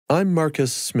I'm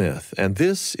Marcus Smith, and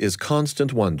this is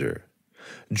Constant Wonder.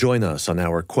 Join us on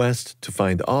our quest to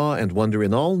find awe and wonder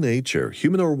in all nature,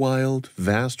 human or wild,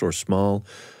 vast or small,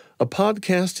 a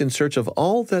podcast in search of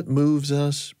all that moves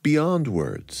us beyond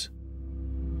words.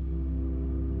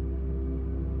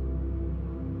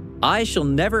 I shall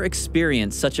never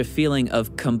experience such a feeling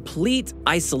of complete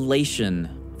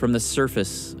isolation from the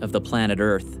surface of the planet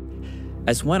Earth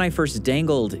as when I first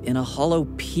dangled in a hollow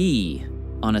pea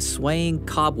on a swaying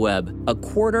cobweb a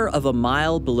quarter of a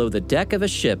mile below the deck of a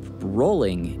ship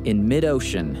rolling in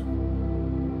mid-ocean.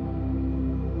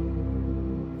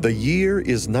 The year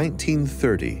is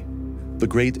 1930. The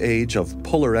great age of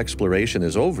polar exploration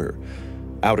is over.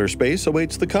 Outer space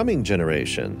awaits the coming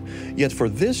generation. Yet for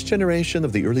this generation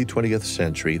of the early 20th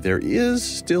century, there is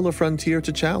still a frontier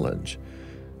to challenge.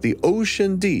 The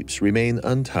ocean deeps remain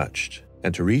untouched,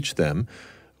 and to reach them,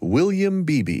 William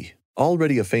Beebe,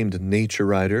 already a famed nature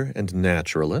writer and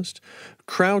naturalist,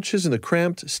 crouches in a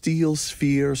cramped steel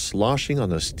sphere sloshing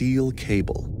on a steel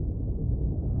cable.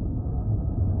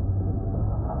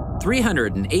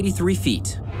 383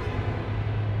 feet.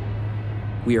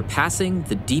 We are passing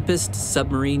the deepest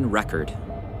submarine record.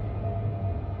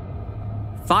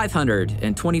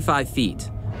 525 feet.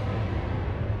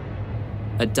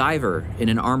 A diver in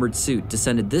an armored suit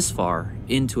descended this far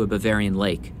into a Bavarian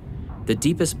lake, the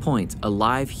deepest point a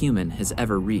live human has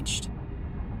ever reached.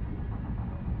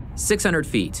 600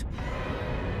 feet.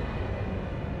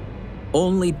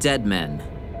 Only dead men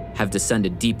have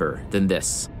descended deeper than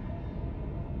this.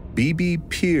 Beebe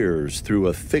peers through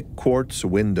a thick quartz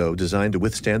window designed to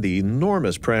withstand the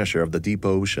enormous pressure of the deep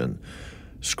ocean.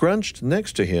 Scrunched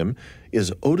next to him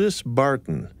is Otis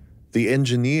Barton, the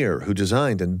engineer who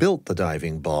designed and built the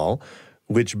diving ball,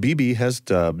 which Beebe has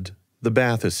dubbed the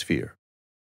Bathysphere.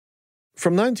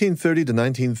 From 1930 to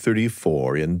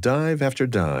 1934, in dive after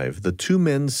dive, the two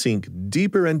men sink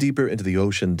deeper and deeper into the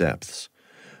ocean depths.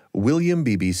 William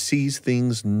Beebe sees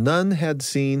things none had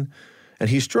seen, and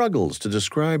he struggles to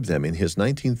describe them in his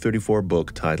 1934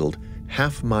 book titled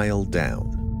Half Mile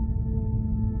Down.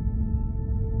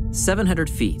 700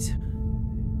 feet.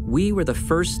 We were the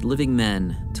first living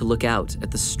men to look out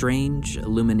at the strange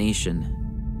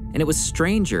illumination, and it was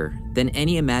stranger than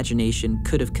any imagination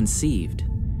could have conceived.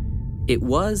 It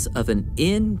was of an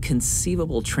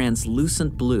inconceivable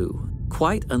translucent blue,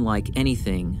 quite unlike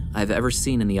anything I've ever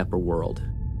seen in the upper world,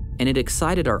 and it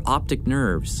excited our optic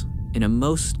nerves in a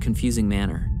most confusing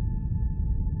manner.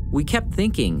 We kept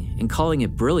thinking and calling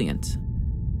it brilliant,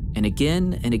 and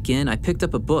again I picked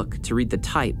up a book to read the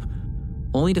type,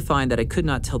 only to find that I could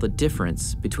not tell the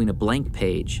difference between a blank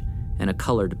page and a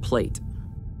colored plate.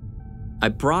 I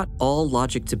brought all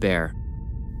logic to bear.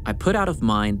 I put out of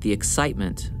mind the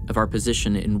excitement of our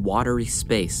position in watery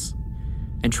space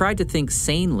and tried to think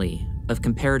sanely of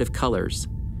comparative colors,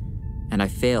 and I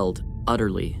failed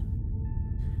utterly.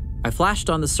 I flashed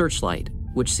on the searchlight,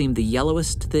 which seemed the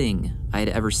yellowest thing I had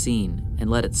ever seen, and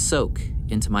let it soak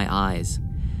into my eyes.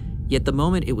 Yet the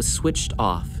moment it was switched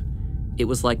off, it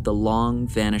was like the long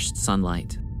vanished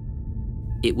sunlight.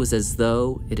 It was as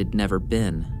though it had never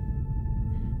been.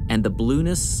 And the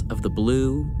blueness of the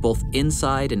blue, both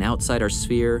inside and outside our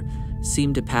sphere,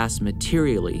 seemed to pass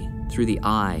materially through the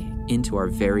eye into our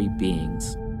very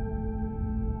beings.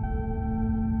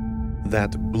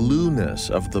 That blueness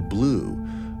of the blue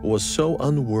was so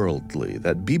unworldly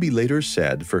that Beebe later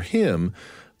said for him,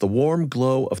 the warm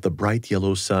glow of the bright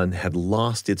yellow sun had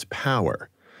lost its power.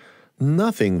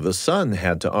 Nothing the sun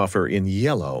had to offer in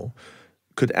yellow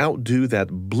could outdo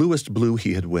that bluest blue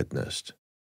he had witnessed.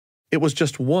 It was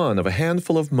just one of a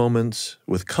handful of moments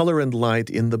with color and light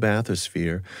in the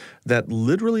bathysphere that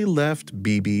literally left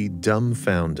Beebe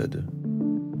dumbfounded.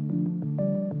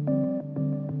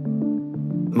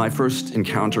 My first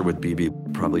encounter with Beebe,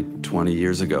 probably 20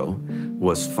 years ago,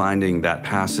 was finding that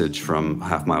passage from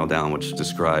Half Mile Down, which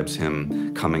describes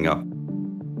him coming up.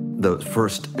 The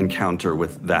first encounter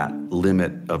with that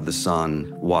limit of the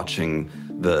sun, watching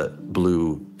the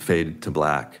blue fade to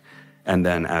black, and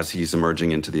then as he's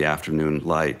emerging into the afternoon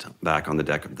light back on the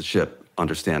deck of the ship,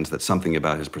 understands that something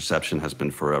about his perception has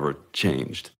been forever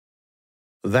changed.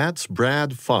 That's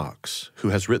Brad Fox, who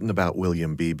has written about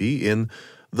William Beebe in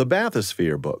the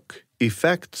Bathysphere book,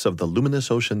 Effects of the Luminous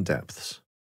Ocean Depths.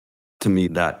 To me,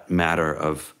 that matter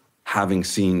of having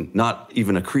seen not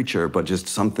even a creature, but just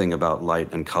something about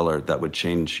light and color that would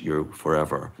change you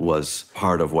forever was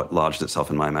part of what lodged itself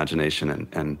in my imagination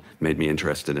and made me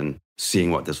interested in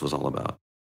seeing what this was all about.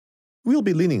 We'll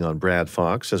be leaning on Brad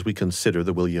Fox as we consider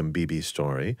the William Beebe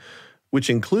story. which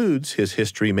includes his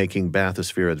history-making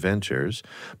Bathysphere adventures.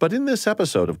 But in this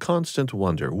episode of Constant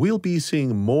Wonder, we'll be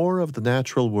seeing more of the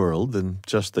natural world than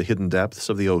just the hidden depths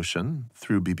of the ocean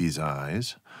through Beebe's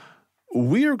eyes.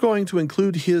 We are going to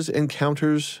include his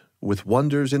encounters with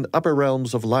wonders in upper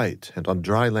realms of light and on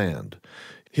dry land.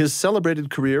 His celebrated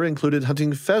career included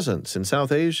hunting pheasants in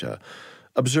South Asia,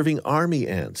 observing army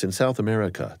ants in South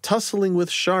America, tussling with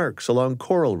sharks along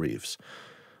coral reefs.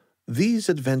 These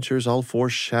adventures all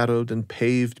foreshadowed and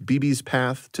paved Beebe's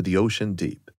path to the ocean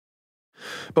deep.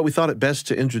 But we thought it best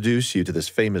to introduce you to this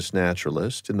famous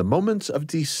naturalist in the moments of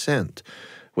descent,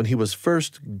 when he was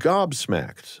first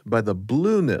gobsmacked by the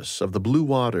blueness of the blue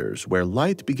waters where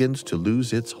light begins to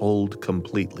lose its hold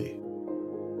completely.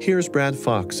 Here's Brad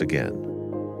Fox again.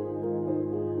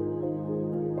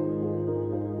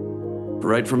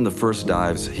 Right from the first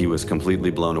dives, he was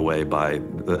completely blown away by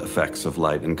the effects of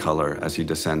light and color as he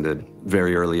descended.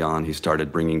 Very early on, he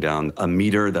started bringing down a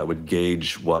meter that would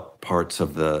gauge what parts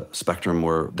of the spectrum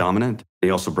were dominant. He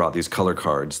also brought these color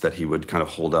cards that he would kind of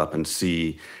hold up and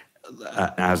see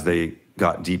as they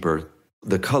got deeper.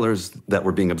 The colors that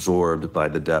were being absorbed by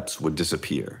the depths would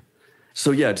disappear. So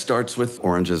yeah, it starts with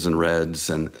oranges and reds,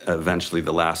 and eventually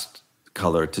the last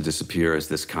color to disappear is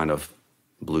this kind of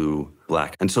blue,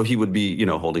 black. And so he would be,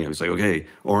 holding it. He's like, okay,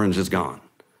 orange is gone.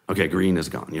 Okay, green is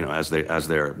gone, as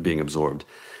they're being absorbed.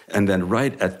 And then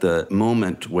right at the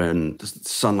moment when the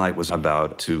sunlight was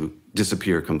about to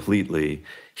disappear completely,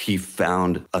 he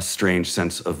found a strange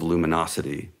sense of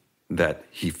luminosity, that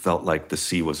he felt like the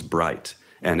sea was bright.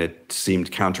 And it seemed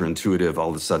counterintuitive. All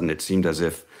of a sudden, it seemed as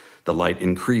if the light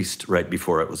increased right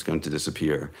before it was going to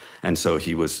disappear. And so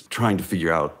he was trying to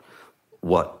figure out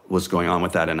what was going on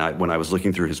with that. And when I was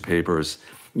looking through his papers,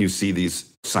 you see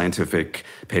these scientific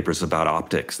papers about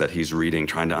optics that he's reading,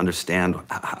 trying to understand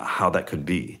how that could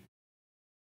be.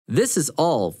 This is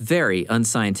all very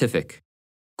unscientific,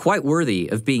 quite worthy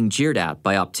of being jeered at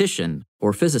by optician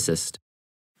or physicist.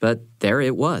 But there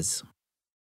it was.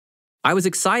 I was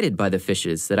excited by the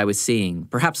fishes that I was seeing,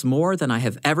 perhaps more than I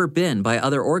have ever been by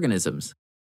other organisms.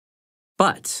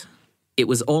 But it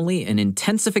was only an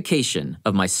intensification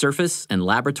of my surface and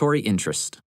laboratory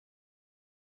interest.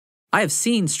 I have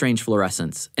seen strange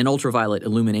fluorescence and ultraviolet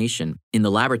illumination in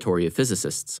the laboratory of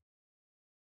physicists.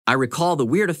 I recall the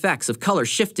weird effects of color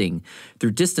shifting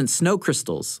through distant snow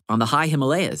crystals on the high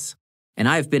Himalayas, and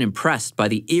I have been impressed by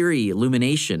the eerie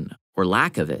illumination, or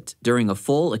lack of it, during a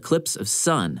full eclipse of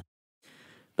sun.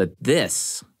 But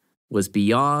this was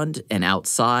beyond and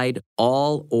outside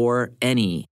all or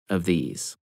any of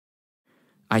these.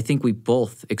 I think we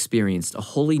both experienced a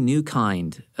wholly new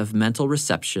kind of mental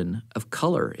reception of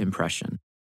color impression.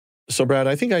 So, Brad,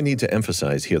 I think I need to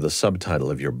emphasize here the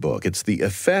subtitle of your book. It's The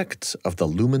Effects of the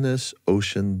Luminous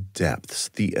Ocean Depths.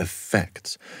 The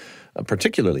effects.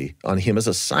 Particularly on him as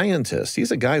a scientist.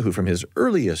 He's a guy who, from his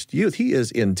earliest youth, he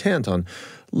is intent on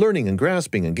learning and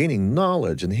grasping and gaining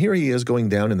knowledge. And here he is going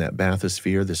down in that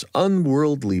bathysphere, this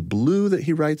unworldly blue that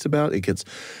he writes about. It gets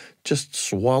just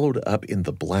swallowed up in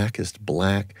the blackest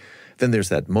black. Then there's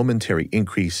that momentary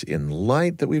increase in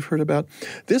light that we've heard about.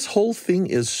 This whole thing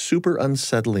is super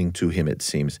unsettling to him, it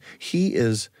seems. He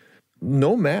is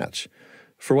no match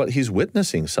for what he's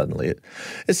witnessing suddenly.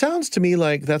 It sounds to me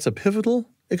like that's a pivotal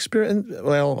experience.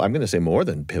 Well, I'm going to say more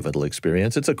than pivotal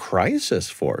experience. It's a crisis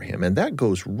for him, and that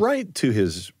goes right to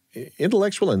his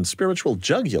intellectual and spiritual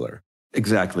jugular.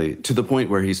 Exactly, to the point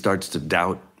where he starts to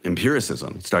doubt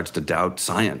empiricism, he starts to doubt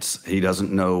science. He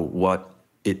doesn't know what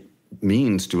it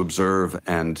means to observe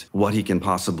and what he can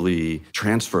possibly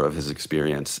transfer of his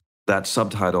experience. That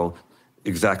subtitle,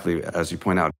 exactly as you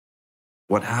point out,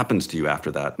 what happens to you after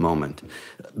that moment?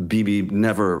 Beebe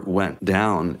never went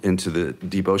down into the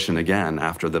deep ocean again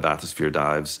after the Bathysphere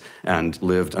dives and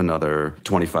lived another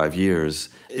 25 years.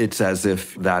 It's as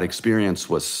if that experience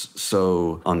was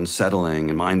so unsettling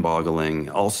and mind-boggling,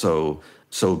 also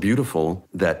so beautiful,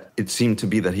 that it seemed to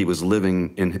be that he was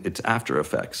living in its after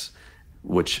effects,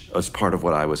 which was part of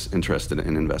what I was interested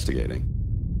in investigating.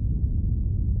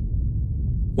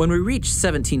 When we reached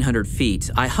 1,700 feet,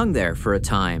 I hung there for a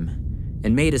time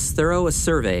and made as thorough a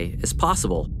survey as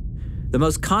possible. The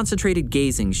most concentrated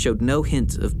gazing showed no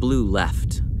hint of blue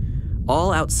left.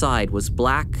 All outside was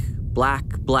black, black,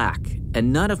 black,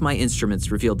 and none of my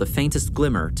instruments revealed the faintest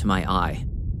glimmer to my eye.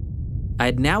 I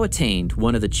had now attained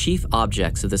one of the chief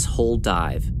objects of this whole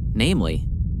dive, namely,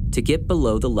 to get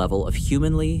below the level of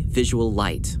humanly visual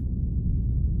light.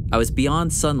 I was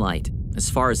beyond sunlight, as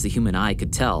far as the human eye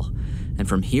could tell, and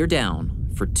from here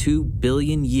down, for 2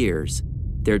 billion years,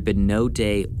 there had been no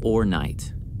day or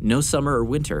night, no summer or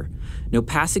winter, no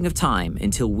passing of time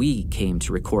until we came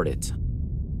to record it.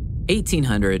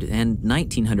 1,800 and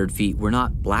 1,900 feet were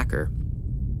not blacker.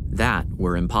 That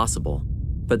were impossible.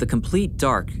 But the complete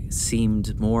dark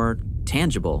seemed more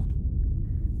tangible.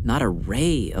 Not a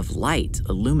ray of light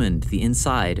illumined the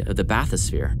inside of the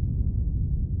Bathysphere.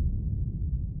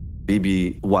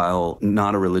 Beebe, while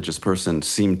not a religious person,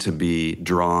 seemed to be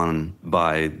drawn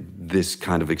by this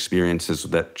kind of experiences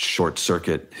that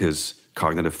short-circuit his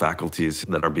cognitive faculties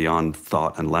that are beyond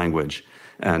thought and language,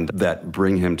 and that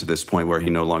bring him to this point where he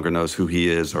no longer knows who he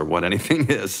is or what anything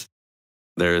is.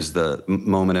 There's the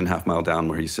moment in Half Mile Down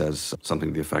where he says something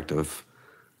to the effect of,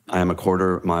 "I am a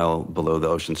quarter mile below the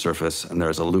ocean surface, and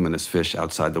there's a luminous fish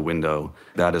outside the window.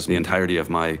 That is the entirety of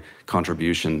my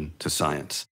contribution to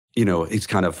science." You know, he's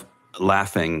kind of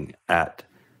laughing at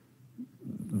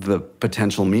the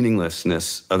potential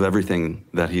meaninglessness of everything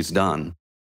that he's done.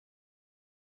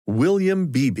 William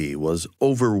Beebe was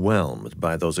overwhelmed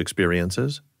by those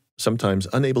experiences, sometimes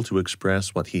unable to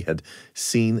express what he had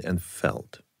seen and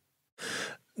felt.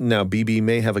 Now, Beebe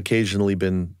may have occasionally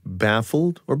been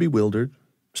baffled or bewildered,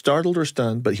 startled or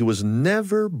stunned, but he was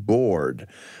never bored.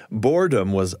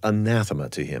 Boredom was anathema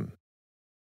to him.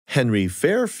 Henry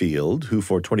Fairfield, who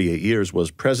for 28 years was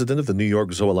president of the New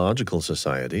York Zoological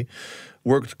Society,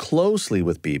 worked closely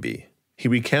with Beebe. He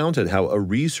recounted how a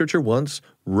researcher once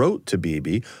wrote to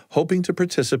Beebe, hoping to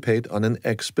participate on an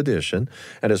expedition,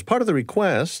 and as part of the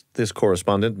request, this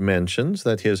correspondent mentions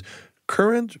that his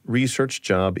current research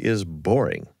job is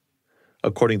boring.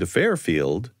 According to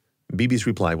Fairfield, Beebe's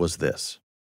reply was this: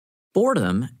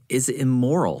 "Boredom is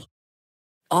immoral.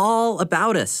 All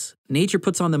about us. Nature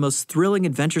puts on the most thrilling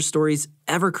adventure stories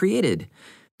ever created,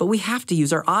 but we have to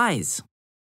use our eyes.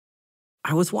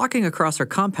 I was walking across our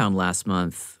compound last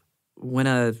month when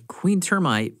a queen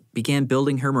termite began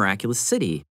building her miraculous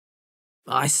city.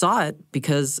 I saw it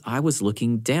because I was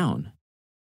looking down.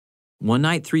 One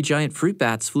night, 3 giant fruit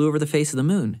bats flew over the face of the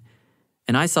moon,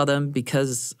 and I saw them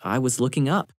because I was looking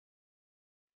up."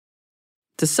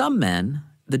 To some men,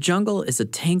 the jungle is a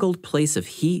tangled place of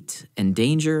heat and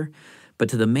danger, but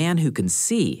to the man who can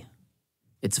see,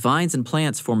 its vines and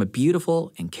plants form a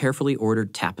beautiful and carefully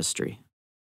ordered tapestry.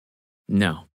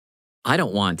 No, I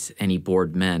don't want any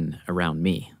bored men around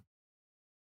me.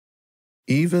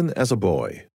 Even as a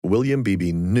boy, William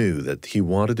Beebe knew that he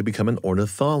wanted to become an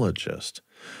ornithologist.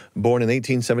 Born in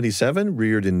 1877,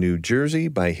 reared in New Jersey,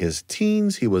 by his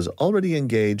teens he was already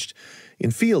engaged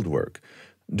in field work,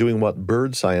 doing what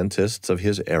bird scientists of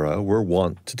his era were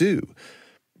wont to do: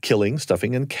 killing,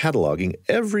 stuffing, and cataloging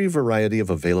every variety of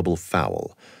available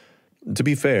fowl. To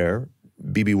be fair,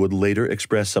 Beebe would later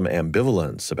express some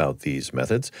ambivalence about these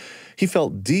methods. He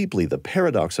felt deeply the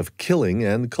paradox of killing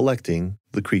and collecting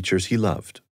the creatures he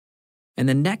loved. And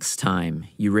the next time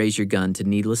you raise your gun to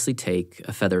needlessly take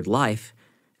a feathered life,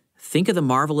 think of the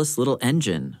marvelous little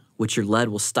engine which your lead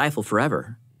will stifle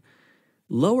forever.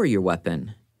 Lower your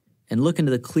weapon and look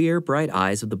into the clear, bright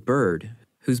eyes of the bird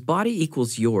whose body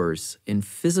equals yours in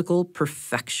physical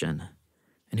perfection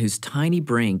and whose tiny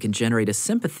brain can generate a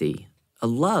sympathy, a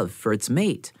love for its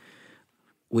mate,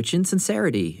 which in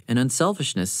sincerity and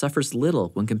unselfishness suffers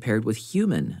little when compared with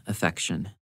human affection.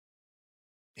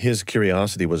 His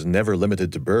curiosity was never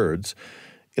limited to birds.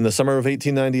 In the summer of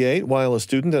 1898, while a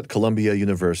student at Columbia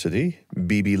University,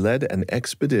 Beebe led an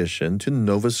expedition to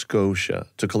Nova Scotia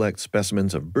to collect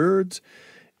specimens of birds,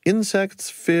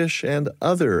 insects, fish, and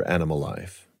other animal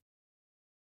life.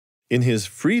 In his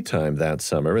free time that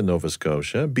summer in Nova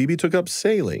Scotia, Beebe took up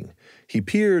sailing. He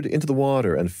peered into the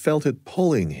water and felt it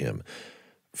pulling him.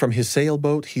 From his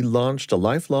sailboat, he launched a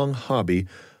lifelong hobby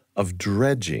of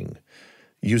dredging,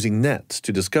 using nets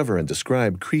to discover and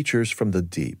describe creatures from the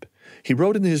deep. He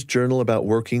wrote in his journal about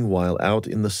working while out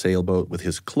in the sailboat with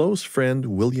his close friend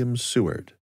William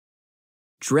Seward.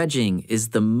 "Dredging is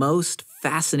the most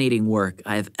fascinating work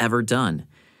I have ever done.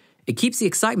 It keeps the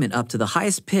excitement up to the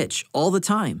highest pitch all the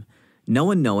time, no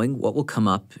one knowing what will come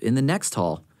up in the next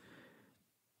haul.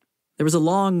 There was a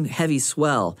long, heavy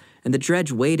swell, and the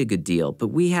dredge weighed a good deal, but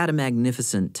we had a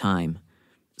magnificent time.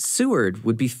 Seward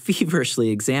would be feverishly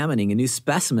examining a new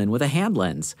specimen with a hand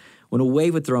lens when a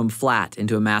wave would throw him flat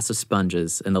into a mass of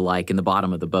sponges and the like in the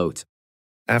bottom of the boat."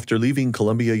 After leaving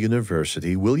Columbia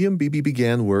University, William Beebe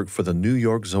began work for the New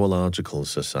York Zoological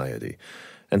Society,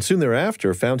 and soon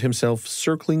thereafter found himself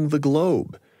circling the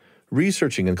globe,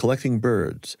 researching and collecting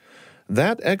birds.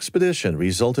 That expedition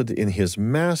resulted in his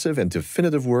massive and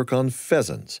definitive work on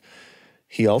pheasants.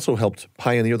 He also helped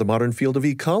pioneer the modern field of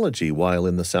ecology while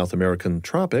in the South American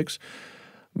tropics.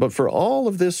 But for all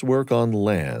of this work on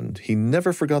land, he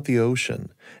never forgot the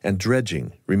ocean, and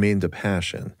dredging remained a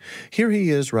passion. Here he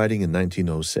is writing in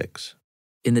 1906.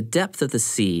 "In the depth of the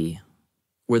sea,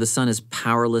 where the sun is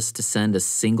powerless to send a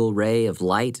single ray of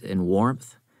light and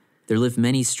warmth, there live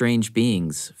many strange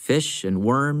beings, fish and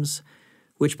worms,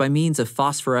 which by means of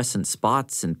phosphorescent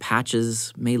spots and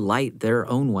patches may light their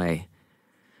own way.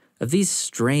 Of these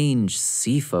strange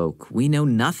sea folk, we know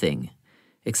nothing,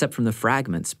 except from the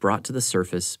fragments brought to the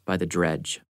surface by the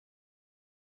dredge.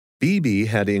 Beebe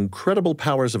had incredible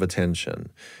powers of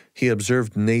attention. He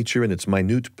observed nature in its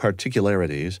minute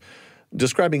particularities,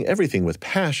 describing everything with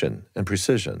passion and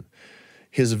precision.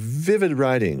 His vivid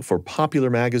writing for popular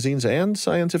magazines and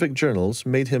scientific journals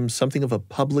made him something of a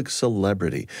public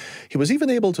celebrity. He was even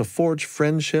able to forge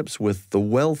friendships with the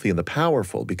wealthy and the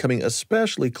powerful, becoming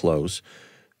especially close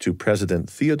to President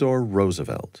Theodore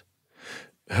Roosevelt.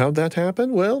 How'd that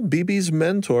happen? Well, Beebe's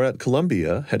mentor at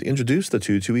Columbia had introduced the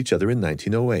two to each other in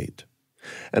 1908.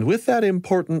 And with that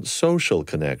important social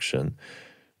connection,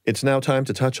 it's now time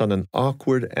to touch on an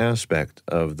awkward aspect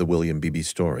of the William Beebe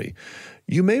story.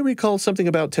 You may recall something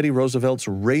about Teddy Roosevelt's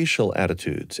racial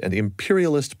attitudes and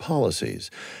imperialist policies.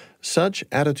 Such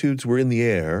attitudes were in the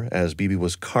air as Beebe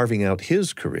was carving out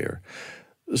his career.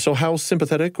 So how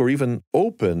sympathetic or even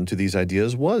open to these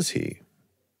ideas was he?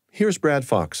 Here's Brad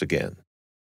Fox again.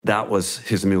 That was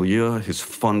his milieu, his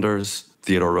funders,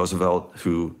 Theodore Roosevelt,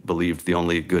 who believed the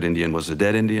only good Indian was a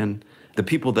dead Indian. The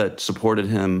people that supported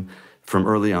him from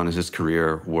early on in his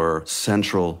career were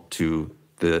central to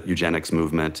the eugenics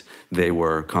movement. They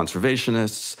were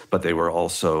conservationists, but they were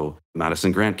also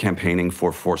Madison Grant campaigning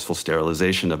for forceful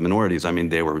sterilization of minorities. I mean,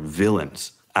 they were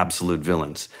villains, absolute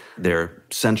villains. They're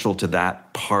central to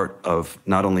that part of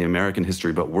not only American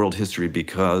history, but world history,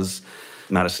 because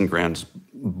Madison Grant's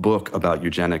book about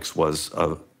eugenics was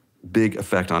a big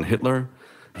effect on Hitler.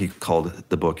 He called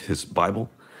the book his Bible.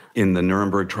 In the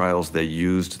Nuremberg trials, they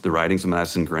used the writings of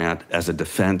Madison Grant as a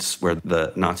defense where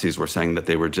the Nazis were saying that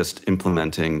they were just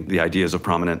implementing the ideas of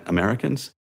prominent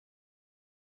Americans.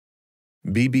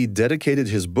 Beebe dedicated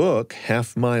his book,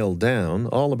 Half Mile Down,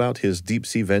 all about his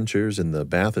deep-sea ventures in the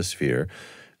Bathysphere,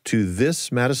 to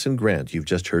this Madison Grant you've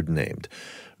just heard named.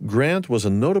 Grant was a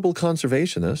notable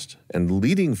conservationist and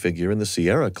leading figure in the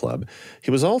Sierra Club.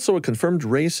 He was also a confirmed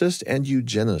racist and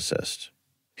eugenicist.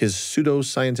 His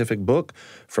pseudo-scientific book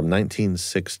from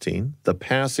 1916, The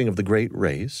Passing of the Great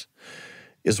Race,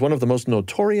 is one of the most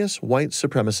notorious white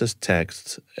supremacist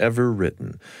texts ever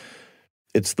written.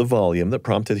 It's the volume that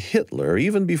prompted Hitler,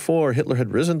 even before Hitler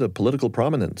had risen to political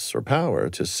prominence or power,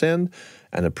 to send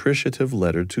an appreciative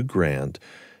letter to Grant,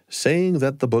 saying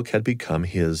that the book had become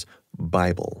his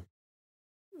Bible.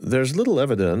 There's little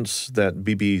evidence that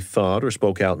Beebe thought or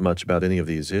spoke out much about any of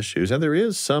these issues, and there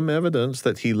is some evidence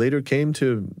that he later came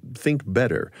to think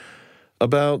better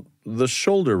about the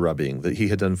shoulder rubbing that he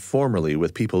had done formerly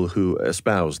with people who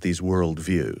espoused these world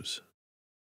views.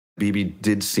 Beebe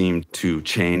did seem to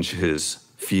change his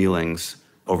feelings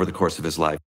over the course of his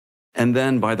life. And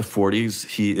then by the 40s,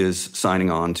 he is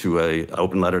signing on to an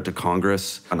open letter to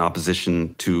Congress, an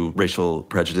opposition to racial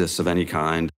prejudice of any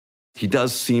kind. He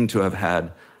does seem to have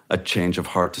had a change of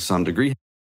heart to some degree.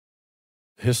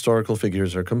 Historical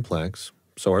figures are complex,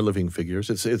 so are living figures.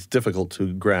 It's difficult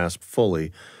to grasp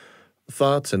fully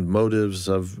thoughts and motives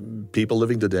of people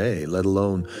living today, let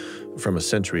alone from a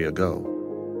century ago.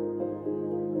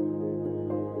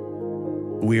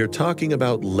 We are talking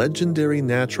about legendary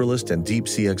naturalist and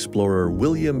deep-sea explorer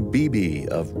William Beebe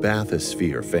of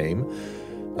Bathysphere fame.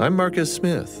 I'm Marcus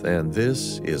Smith, and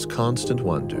this is Constant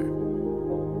Wonder.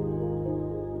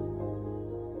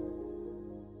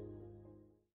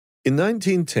 In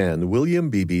 1910,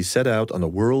 William Beebe set out on a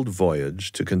world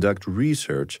voyage to conduct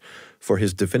research for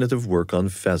his definitive work on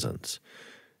pheasants.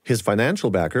 His financial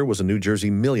backer was a New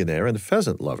Jersey millionaire and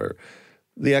pheasant lover.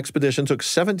 The expedition took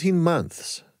 17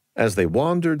 months. As they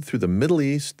wandered through the Middle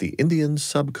East, the Indian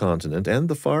subcontinent, and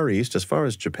the Far East as far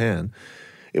as Japan,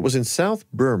 it was in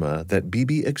South Burma that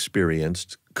Beebe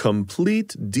experienced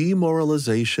complete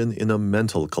demoralization in a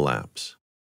mental collapse.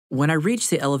 When I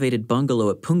reached the elevated bungalow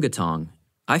at Pungatong,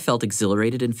 I felt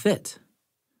exhilarated and fit.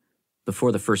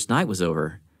 Before the first night was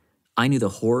over, I knew the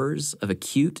horrors of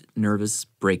acute nervous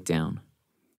breakdown.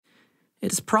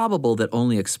 It is probable that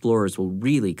only explorers will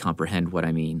really comprehend what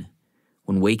I mean,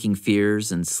 when waking fears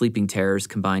and sleeping terrors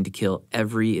combine to kill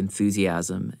every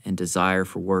enthusiasm and desire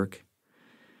for work.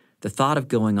 The thought of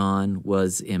going on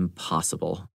was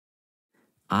impossible.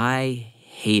 I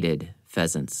hated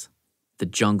pheasants, the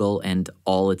jungle, and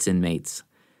all its inmates.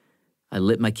 I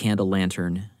lit my candle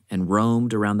lantern and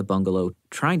roamed around the bungalow,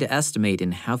 trying to estimate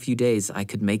in how few days I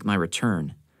could make my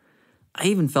return. I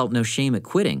even felt no shame at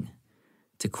quitting.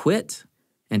 To quit,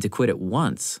 and to quit at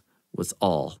once, was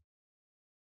all.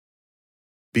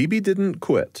 Beebe didn't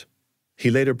quit. He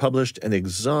later published an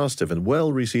exhaustive and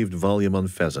well-received volume on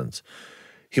pheasants.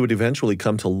 He would eventually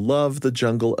come to love the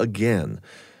jungle again,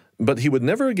 but he would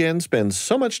never again spend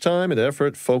so much time and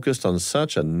effort focused on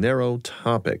such a narrow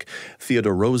topic.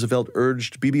 Theodore Roosevelt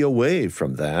urged Beebe away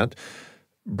from that.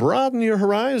 Broaden your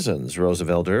horizons,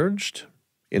 Roosevelt urged.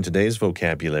 In today's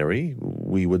vocabulary,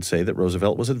 we would say that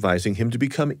Roosevelt was advising him to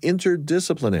become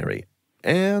interdisciplinary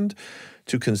and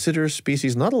to consider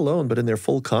species not alone but in their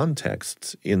full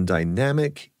contexts in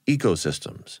dynamic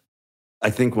ecosystems. I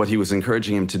think what he was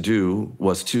encouraging him to do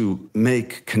was to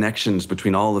make connections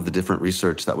between all of the different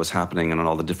research that was happening in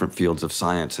all the different fields of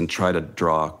science and try to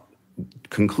draw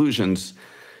conclusions,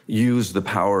 use the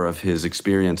power of his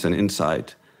experience and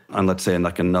insight on, let's say,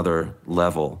 like another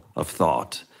level of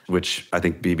thought, which I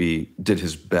think Beebe did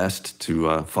his best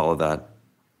to follow that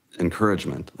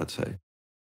encouragement, let's say.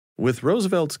 With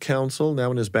Roosevelt's counsel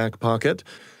now in his back pocket,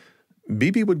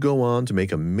 Beebe would go on to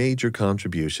make a major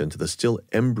contribution to the still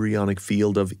embryonic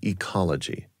field of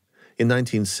ecology. In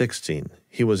 1916,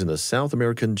 he was in a South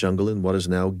American jungle in what is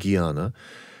now Guyana,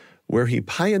 where he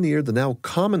pioneered the now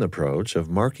common approach of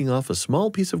marking off a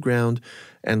small piece of ground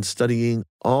and studying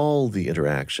all the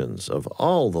interactions of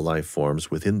all the life forms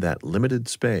within that limited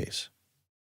space.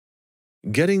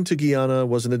 Getting to Guyana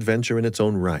was an adventure in its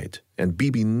own right, and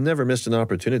Beebe never missed an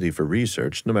opportunity for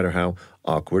research, no matter how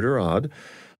awkward or odd.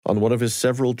 On one of his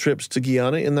several trips to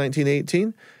Guyana in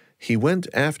 1918, he went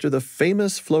after the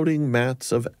famous floating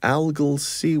mats of algal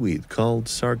seaweed called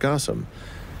sargassum.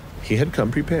 He had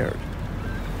come prepared.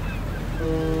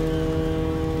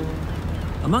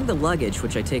 Among the luggage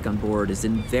which I take on board is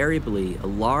invariably a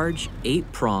large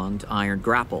 8-pronged iron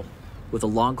grapple with a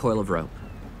long coil of rope.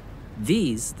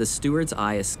 These the steward's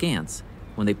eye askance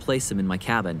when they place them in my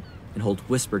cabin and hold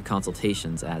whispered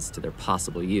consultations as to their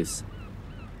possible use.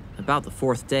 About the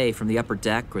 4th day from the upper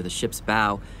deck or the ship's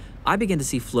bow, I begin to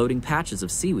see floating patches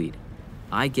of seaweed.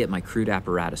 I get my crude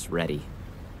apparatus ready.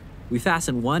 We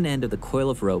fasten one end of the coil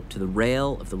of rope to the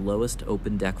rail of the lowest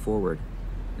open deck forward,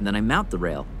 and then I mount the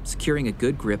rail, securing a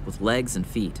good grip with legs and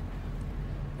feet.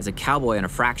 As a cowboy on a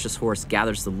fractious horse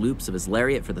gathers the loops of his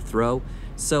lariat for the throw,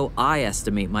 so I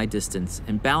estimate my distance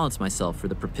and balance myself for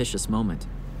the propitious moment.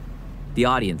 The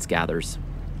audience gathers.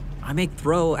 I make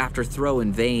throw after throw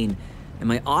in vain, and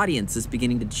my audience is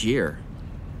beginning to jeer.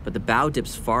 But the bow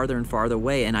dips farther and farther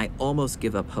away, and I almost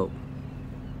give up hope.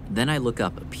 Then I look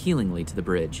up appealingly to the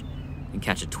bridge and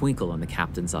catch a twinkle in the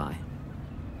captain's eye.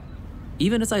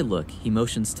 Even as I look, he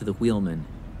motions to the wheelman,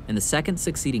 and the second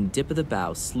succeeding dip of the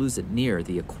bow slews it near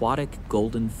the aquatic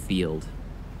golden field.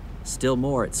 Still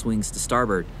more, it swings to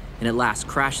starboard, and at last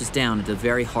crashes down into the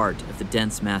very heart of the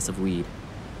dense mass of weed.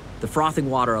 The frothing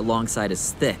water alongside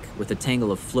is thick with a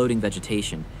tangle of floating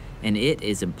vegetation, and it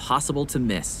is impossible to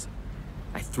miss.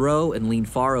 I throw and lean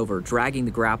far over, dragging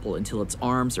the grapple until its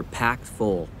arms are packed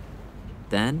full.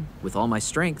 Then, with all my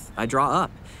strength, I draw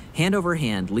up, hand over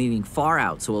hand, leaning far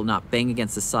out so it will not bang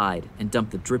against the side and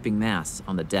dump the dripping mass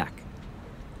on the deck.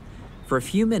 For a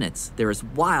few minutes, there is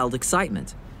wild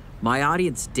excitement. My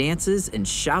audience dances and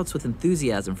shouts with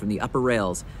enthusiasm from the upper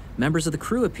rails. Members of the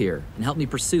crew appear and help me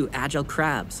pursue agile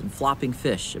crabs and flopping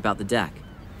fish about the deck.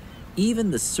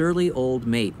 Even the surly old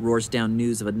mate roars down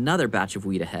news of another batch of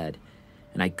weed ahead,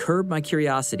 and I curb my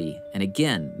curiosity and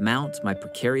again mount my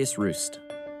precarious roost.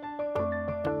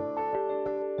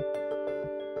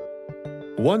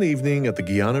 One evening at the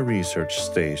Guyana Research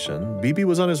Station, Beebe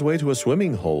was on his way to a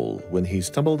swimming hole when he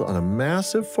stumbled on a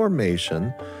massive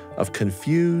formation of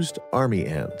confused army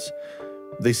ants.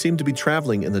 They seemed to be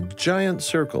traveling in a giant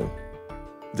circle.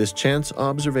 This chance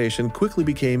observation quickly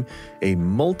became a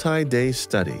multi-day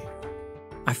study.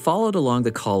 I followed along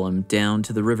the column down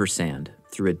to the river sand,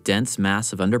 through a dense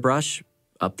mass of underbrush,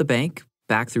 up the bank,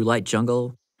 back through light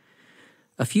jungle.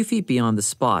 A few feet beyond the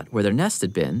spot where their nest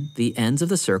had been, the ends of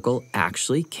the circle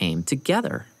actually came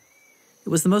together. It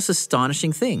was the most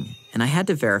astonishing thing, and I had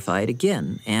to verify it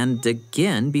again and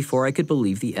again before I could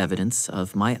believe the evidence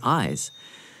of my eyes.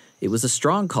 It was a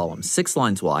strong column, 6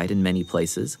 lines wide in many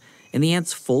places, and the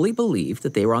ants fully believed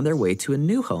that they were on their way to a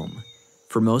new home.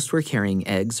 For most were carrying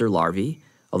eggs or larvae,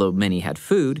 although many had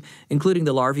food, including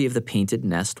the larvae of the painted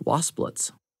nest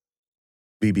wasplets.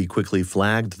 Beebe quickly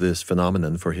flagged this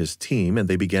phenomenon for his team, and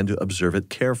they began to observe it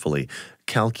carefully,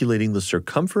 calculating the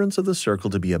circumference of the circle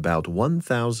to be about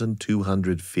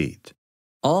 1,200 feet.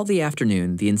 All the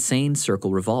afternoon, the insane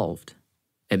circle revolved.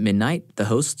 At midnight, the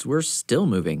hosts were still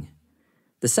moving.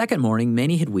 The second morning,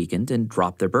 many had weakened and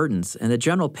dropped their burdens, and the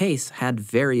general pace had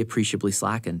very appreciably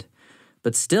slackened.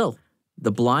 But still,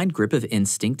 the blind grip of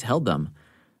instinct held them.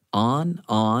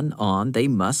 On they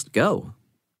must go.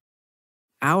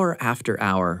 hour after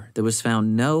hour, there was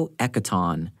found no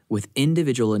ekaton with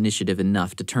individual initiative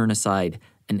enough to turn aside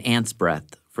an ant's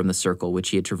breadth from the circle which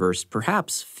he had traversed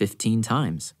perhaps 15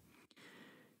 times.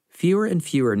 Fewer and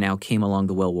fewer now came along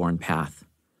the well-worn path.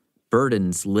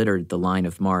 Burdens littered the line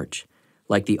of march,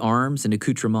 like the arms and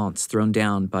accoutrements thrown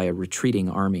down by a retreating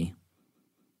army.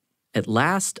 At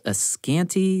last, a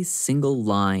scanty single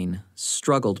line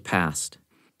struggled past,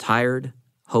 tired,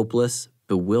 hopeless,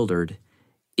 bewildered,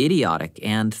 idiotic,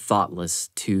 and thoughtless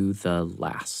to the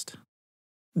last.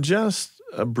 Just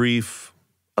a brief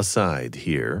aside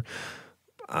here.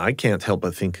 I can't help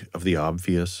but think of the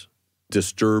obvious,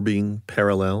 disturbing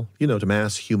parallel, to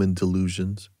mass human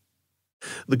delusions.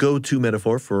 The go-to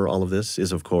metaphor for all of this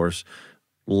is, of course,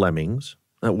 lemmings.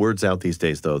 Word's out these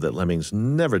days, though, that lemmings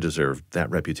never deserved that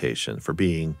reputation for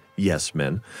being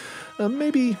yes-men.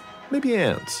 Maybe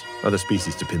ants are the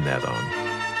species to pin that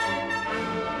on.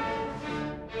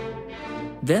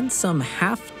 Then some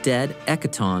half-dead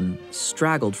ekaton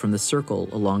straggled from the circle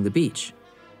along the beach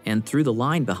and threw the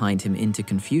line behind him into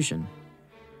confusion.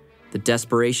 The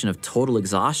desperation of total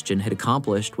exhaustion had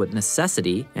accomplished what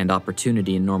necessity and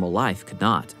opportunity in normal life could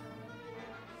not.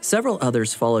 Several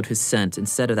others followed his scent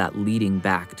instead of that leading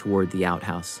back toward the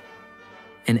outhouse.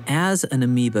 And as an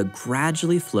amoeba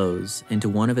gradually flows into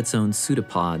one of its own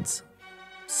pseudopods,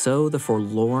 so the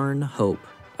forlorn hope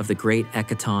of the great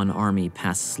ekaton army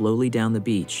passed slowly down the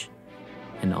beach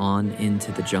and on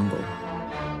into the jungle.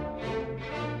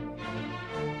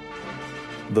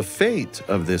 The fate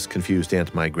of this confused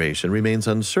ant migration remains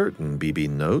uncertain, Beebe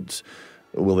notes.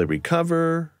 Will they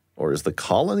recover, or is the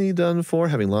colony done for,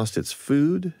 having lost its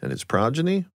food and its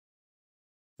progeny?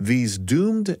 These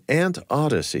doomed ant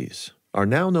odysseys are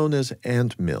now known as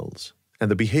ant mills, and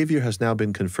the behavior has now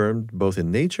been confirmed both in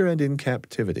nature and in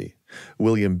captivity.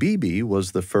 William Beebe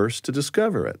was the first to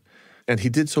discover it, and he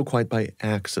did so quite by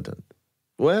accident.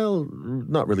 Well,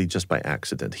 not really just by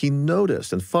accident. He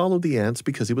noticed and followed the ants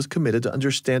because he was committed to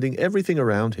understanding everything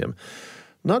around him.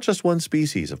 Not just one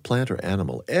species of plant or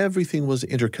animal. Everything was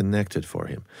interconnected for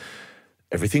him.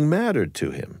 Everything mattered to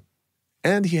him.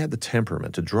 And he had the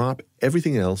temperament to drop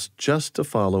everything else just to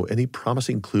follow any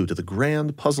promising clue to the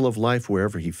grand puzzle of life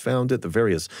wherever he found it, the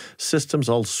various systems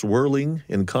all swirling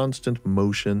in constant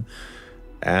motion,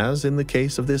 as in the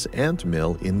case of this ant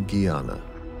mill in Guyana.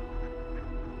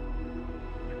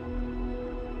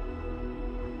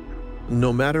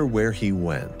 No matter where he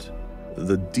went,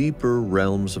 the deeper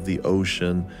realms of the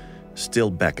ocean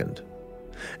still beckoned,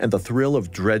 and the thrill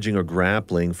of dredging or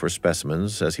grappling for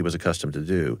specimens, as he was accustomed to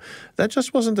do, that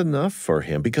just wasn't enough for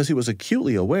him because he was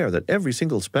acutely aware that every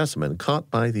single specimen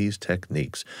caught by these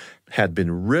techniques had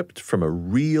been ripped from a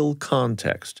real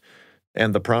context,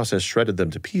 and the process shredded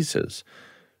them to pieces.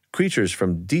 Creatures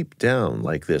from deep down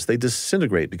like this, they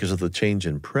disintegrate because of the change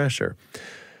in pressure.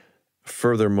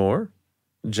 Furthermore,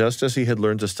 just as he had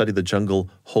learned to study the jungle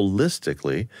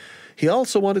holistically, he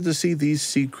also wanted to see these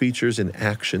sea creatures in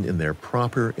action in their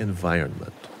proper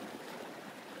environment.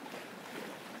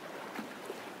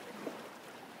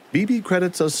 Beebe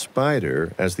credits a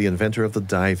spider as the inventor of the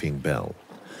diving bell.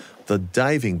 The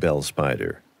diving bell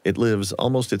spider. It lives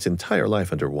almost its entire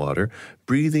life underwater,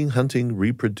 breathing, hunting,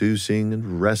 reproducing,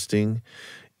 and resting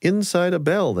inside a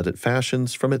bell that it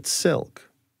fashions from its silk.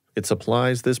 It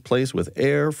supplies this place with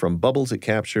air from bubbles it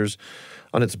captures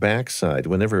on its backside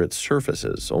whenever it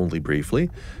surfaces, only briefly,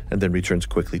 and then returns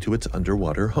quickly to its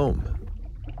underwater home.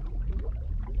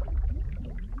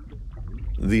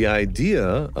 The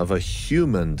idea of a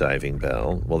human diving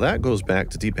bell, well, that goes back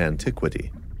to deep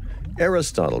antiquity.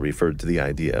 Aristotle referred to the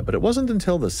idea, but it wasn't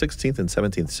until the 16th and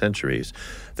 17th centuries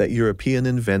that European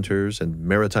inventors and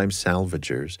maritime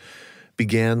salvagers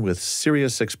began with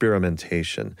serious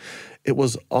experimentation. It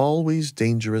was always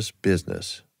dangerous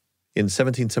business. In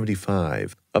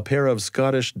 1775, a pair of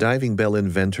Scottish diving bell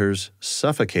inventors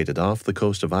suffocated off the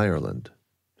coast of Ireland.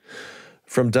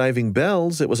 From diving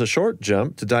bells, it was a short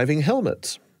jump to diving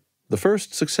helmets. The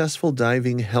first successful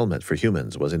diving helmet for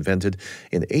humans was invented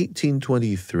in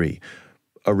 1823,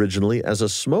 originally as a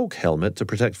smoke helmet to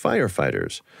protect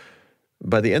firefighters.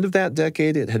 By the end of that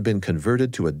decade, it had been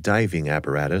converted to a diving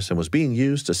apparatus and was being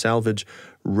used to salvage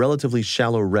relatively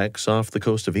shallow wrecks off the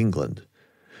coast of England.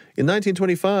 In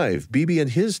 1925, Beebe and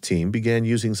his team began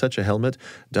using such a helmet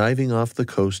diving off the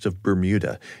coast of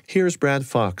Bermuda. Here's Brad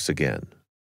Fox again.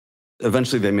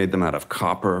 Eventually, they made them out of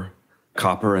copper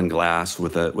and glass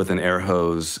with an air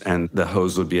hose, and the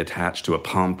hose would be attached to a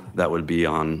pump that would be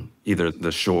on either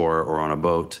the shore or on a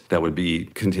boat that would be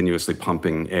continuously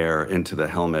pumping air into the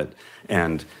helmet.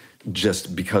 And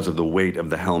just because of the weight of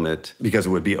the helmet, because it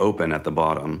would be open at the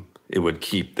bottom, it would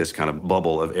keep this kind of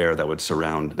bubble of air that would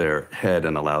surround their head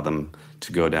and allow them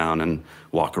to go down and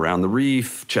walk around the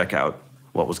reef, check out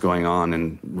what was going on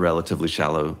in relatively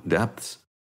shallow depths.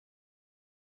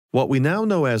 What we now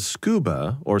know as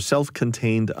scuba, or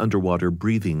self-contained underwater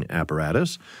breathing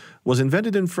apparatus, was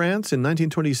invented in France in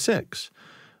 1926,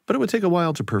 but it would take a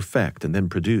while to perfect and then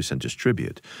produce and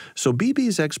distribute. So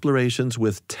Beebe's explorations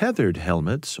with tethered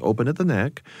helmets open at the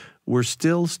neck were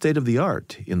still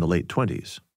state-of-the-art in the late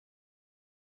 20s.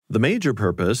 The major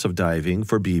purpose of diving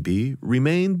for Beebe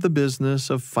remained the business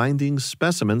of finding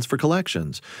specimens for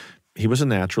collections. He was a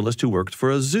naturalist who worked for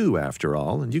a zoo, after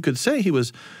all, and you could say he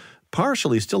was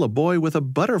partially still a boy with a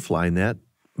butterfly net,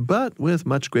 but with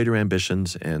much greater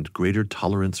ambitions and greater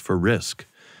tolerance for risk.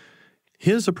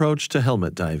 His approach to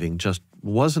helmet diving just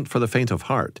wasn't for the faint of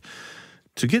heart.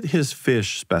 To get his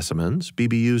fish specimens,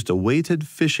 Beebe used a weighted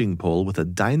fishing pole with a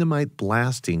dynamite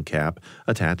blasting cap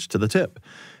attached to the tip.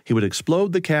 He would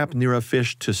explode the cap near a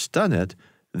fish to stun it,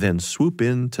 then swoop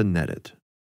in to net it.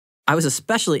 I was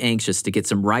especially anxious to get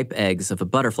some ripe eggs of a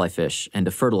butterfly fish and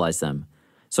to fertilize them,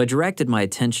 so I directed my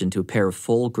attention to a pair of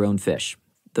full-grown fish,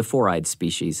 the four-eyed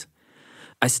species.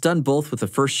 I stunned both with the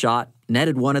first shot,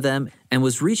 netted one of them, and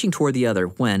was reaching toward the other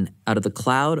when, out of the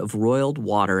cloud of roiled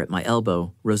water at my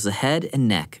elbow, rose the head and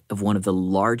neck of one of the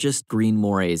largest green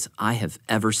morays I have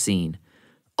ever seen,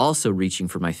 also reaching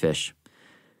for my fish.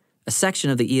 A section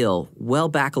of the eel, well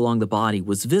back along the body,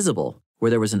 was visible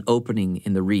where there was an opening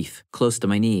in the reef, close to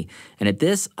my knee, and at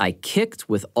this I kicked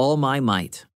with all my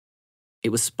might. It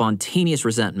was spontaneous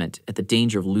resentment at the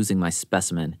danger of losing my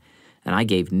specimen, and I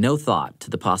gave no thought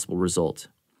to the possible result.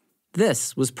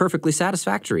 This was perfectly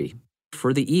satisfactory,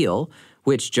 for the eel,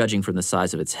 which, judging from the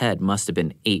size of its head, must have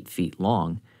been 8 feet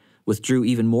long, withdrew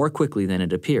even more quickly than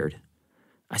it appeared.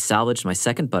 I salvaged my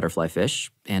second butterfly fish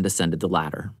and ascended the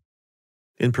ladder.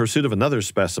 In pursuit of another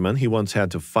specimen, he once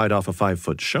had to fight off a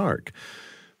 5-foot shark.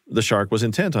 The shark was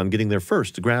intent on getting there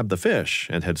first to grab the fish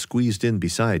and had squeezed in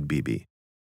beside Beebe.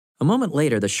 A moment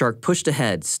later, the shark pushed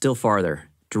ahead still farther,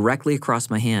 directly across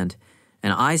my hand,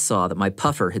 and I saw that my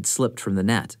puffer had slipped from the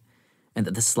net, and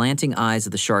that the slanting eyes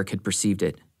of the shark had perceived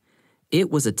it.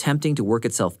 It was attempting to work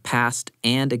itself past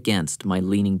and against my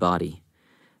leaning body.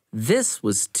 This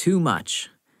was too much,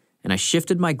 and I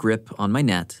shifted my grip on my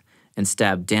net and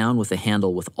stabbed down with the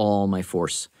handle with all my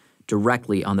force,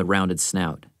 directly on the rounded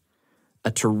snout.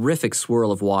 A terrific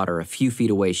swirl of water a few feet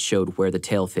away showed where the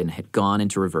tail fin had gone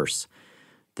into reverse.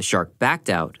 The shark backed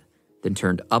out, then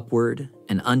turned upward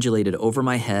and undulated over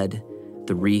my head,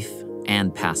 the reef,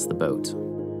 and past the boat.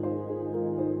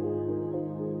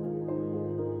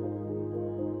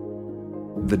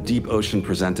 The deep ocean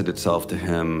presented itself to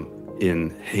him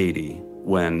in Haiti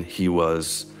when he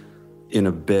was in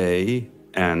a bay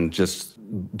and just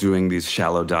doing these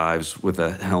shallow dives with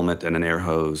a helmet and an air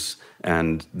hose,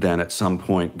 and then at some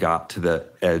point got to the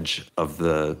edge of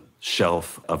the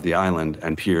shelf of the island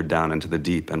and peered down into the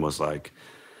deep and was like,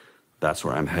 that's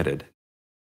where I'm headed.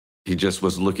 He just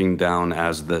was looking down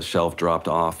as the shelf dropped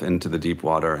off into the deep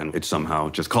water, and it somehow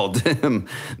just called to him.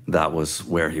 That was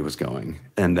where he was going.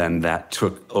 And then that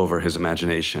took over his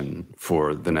imagination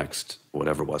for the next,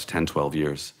 whatever it was, 10, 12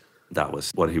 years. That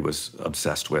was what he was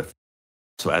obsessed with.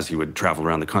 So as he would travel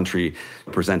around the country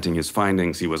presenting his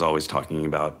findings, he was always talking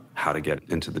about how to get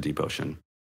into the deep ocean.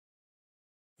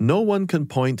 No one can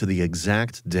point to the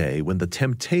exact day when the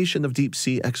temptation of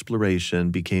deep-sea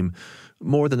exploration became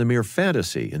more than a mere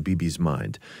fantasy in Beebe's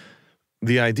mind.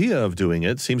 The idea of doing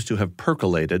it seems to have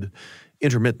percolated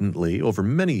intermittently over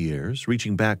many years,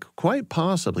 reaching back quite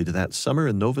possibly to that summer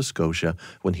in Nova Scotia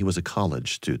when he was a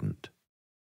college student.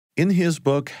 In his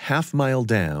book, Half Mile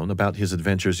Down, about his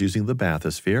adventures using the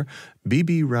Bathysphere,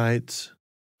 Beebe writes,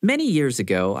 Many years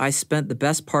ago, I spent the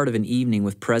best part of an evening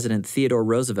with President Theodore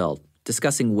Roosevelt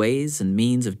discussing ways and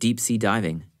means of deep-sea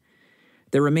diving.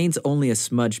 There remains only a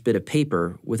smudged bit of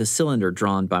paper with a cylinder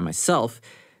drawn by myself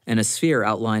and a sphere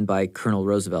outlined by Colonel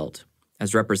Roosevelt,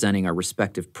 as representing our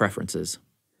respective preferences.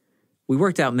 We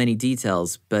worked out many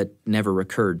details, but never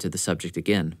recurred to the subject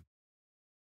again.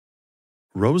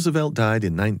 Roosevelt died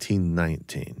in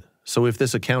 1919, so if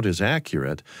this account is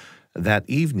accurate, that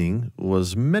evening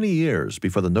was many years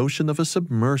before the notion of a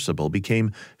submersible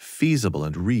became feasible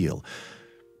and real.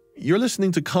 You're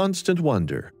listening to Constant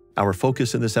Wonder. Our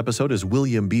focus in this episode is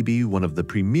William Beebe, one of the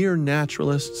premier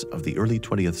naturalists of the early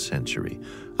 20th century.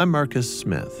 I'm Marcus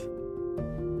Smith.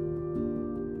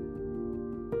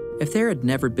 If there had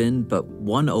never been but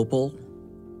one opal,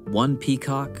 one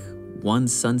peacock, one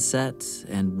sunset,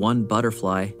 and one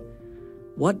butterfly,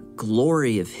 what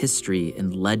glory of history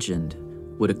and legend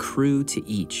would accrue to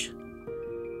each?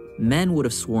 Men would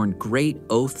have sworn great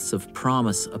oaths of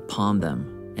promise upon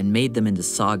them and made them into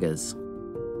sagas.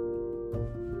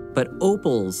 But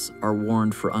opals are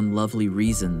worn for unlovely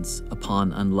reasons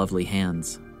upon unlovely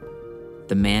hands.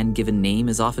 The man-given name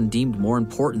is often deemed more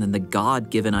important than the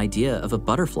God-given idea of a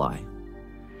butterfly.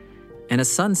 And a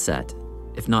sunset,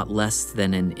 if not less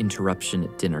than an interruption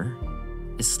at dinner,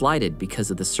 is slighted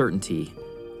because of the certainty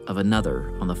of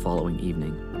another on the following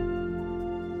evening.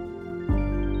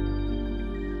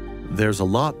 There's a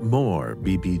lot more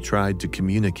Beebe tried to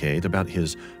communicate about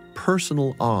his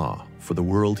personal awe for the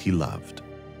world he loved.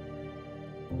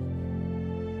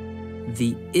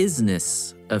 The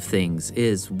isness of things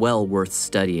is well worth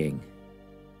studying,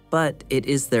 but it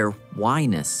is their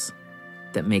whyness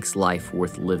that makes life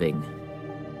worth living.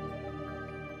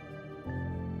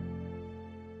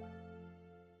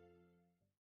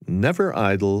 Never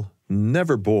idle,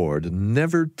 never bored,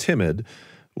 never timid,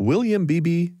 William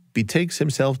Beebe betakes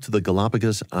himself to the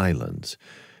Galapagos Islands.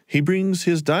 He brings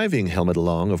his diving helmet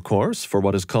along, of course, for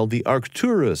what is called the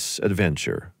Arcturus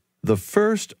adventure, the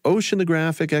first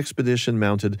oceanographic expedition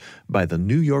mounted by the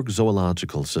New York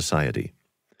Zoological Society.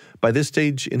 By this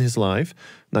stage in his life,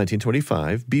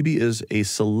 1925, Beebe is a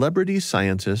celebrity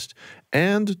scientist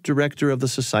and director of the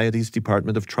Society's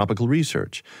Department of Tropical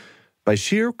Research. By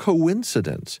sheer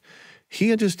coincidence,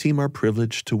 he and his team are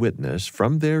privileged to witness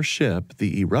from their ship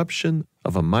the eruption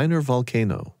of a minor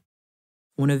volcano.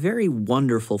 When a very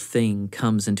wonderful thing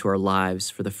comes into our lives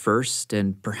for the first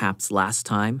and perhaps last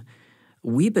time,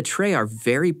 we betray our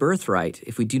very birthright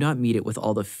if we do not meet it with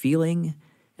all the feeling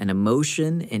and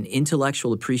emotion and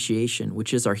intellectual appreciation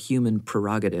which is our human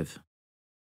prerogative.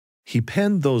 He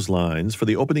penned those lines for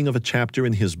the opening of a chapter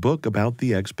in his book about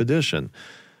the expedition.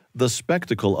 The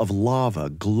spectacle of lava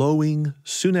glowing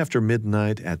soon after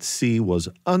midnight at sea was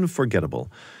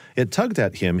unforgettable. It tugged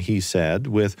at him, he said,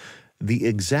 with the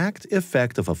exact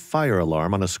effect of a fire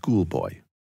alarm on a schoolboy.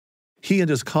 He and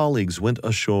his colleagues went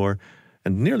ashore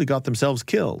and nearly got themselves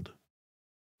killed.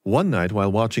 One night,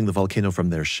 while watching the volcano from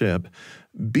their ship,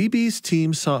 Beebe's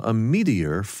team saw a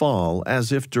meteor fall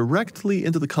as if directly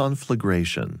into the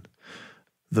conflagration.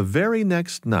 The very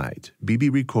next night, Beebe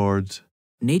records,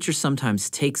 Nature sometimes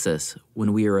takes us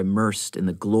when we are immersed in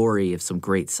the glory of some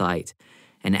great sight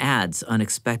and adds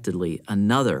unexpectedly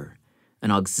another,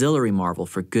 an auxiliary marvel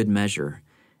for good measure,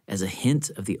 as a hint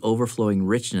of the overflowing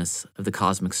richness of the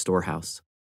cosmic storehouse.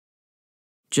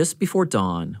 Just before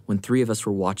dawn, when three of us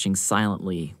were watching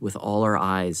silently with all our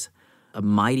eyes, a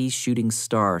mighty shooting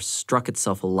star struck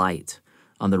itself alight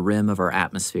on the rim of our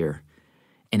atmosphere,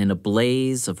 and in a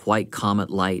blaze of white comet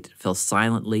light fell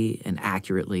silently and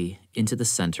accurately into the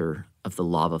center of the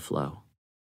lava flow.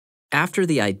 After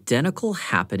the identical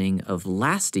happening of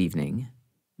last evening,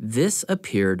 this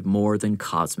appeared more than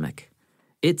cosmic.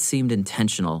 It seemed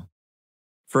intentional.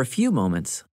 For a few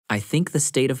moments, I think the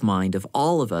state of mind of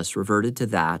all of us reverted to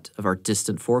that of our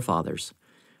distant forefathers,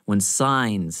 when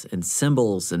signs and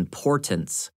symbols and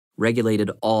portents regulated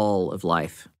all of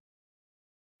life.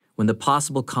 When the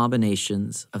possible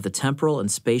combinations of the temporal and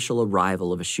spatial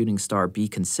arrival of a shooting star be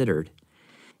considered,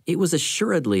 it was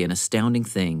assuredly an astounding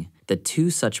thing that two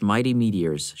such mighty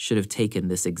meteors should have taken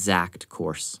this exact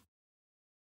course.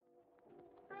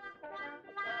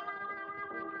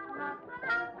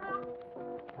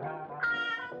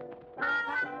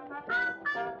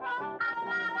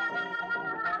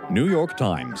 New York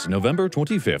Times, November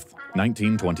 25th,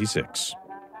 1926.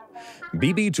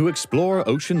 Beebe to explore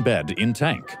ocean bed in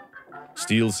tank.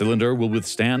 Steel cylinder will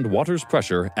withstand water's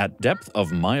pressure at depth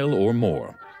of mile or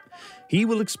more. He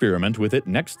will experiment with it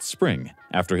next spring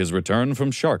after his return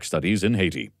from shark studies in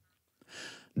Haiti.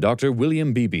 Dr.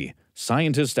 William Beebe,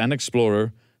 scientist and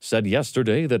explorer, said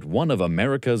yesterday that one of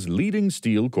America's leading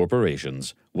steel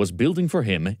corporations was building for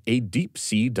him a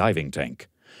deep-sea diving tank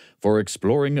for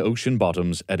exploring ocean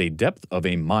bottoms at a depth of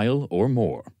a mile or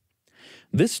more.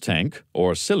 This tank,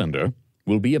 or cylinder,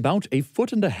 will be about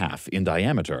 1.5 feet in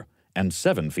diameter and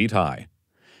 7 feet high.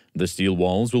 The steel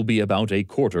walls will be about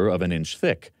 1/4 inch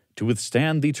thick to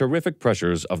withstand the terrific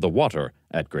pressures of the water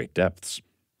at great depths.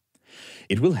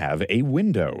 It will have a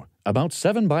window about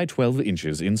 7 by 12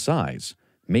 inches in size,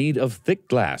 made of thick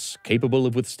glass capable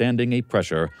of withstanding a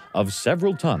pressure of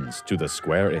several tons to the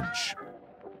square inch.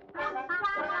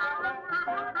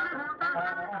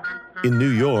 In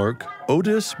New York,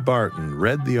 Otis Barton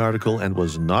read the article and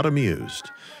was not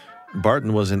amused.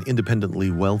 Barton was an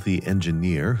independently wealthy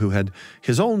engineer who had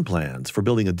his own plans for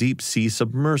building a deep-sea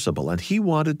submersible, and he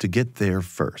wanted to get there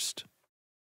first.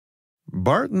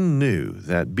 Barton knew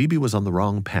that Beebe was on the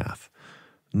wrong path.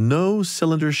 No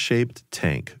cylinder-shaped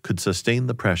tank could sustain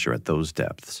the pressure at those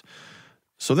depths.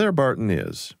 So there Barton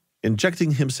is,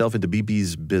 injecting himself into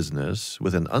Beebe's business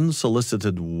with an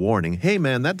unsolicited warning. Hey,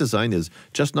 man, that design is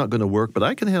just not going to work, but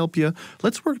I can help you.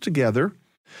 Let's work together.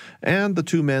 And the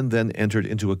two men then entered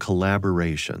into a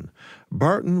collaboration.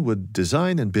 Barton would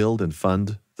design and build and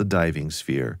fund the diving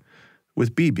sphere,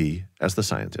 with Beebe as the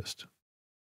scientist.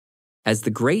 As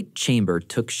the great chamber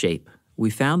took shape, we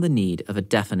found the need of a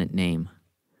definite name.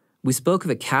 We spoke of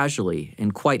it casually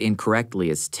and quite incorrectly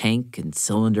as tank and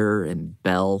cylinder and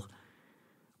bell.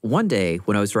 One day,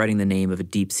 when I was writing the name of a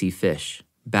deep-sea fish,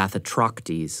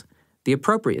 Bathysphere, the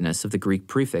appropriateness of the Greek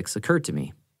prefix occurred to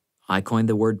me. I coined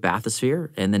the word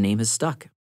Bathysphere, and the name has stuck.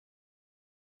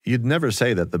 You'd never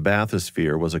say that the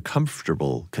Bathysphere was a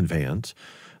comfortable conveyance.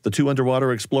 The two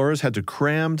underwater explorers had to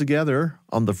cram together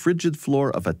on the frigid floor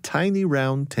of a tiny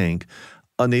round tank,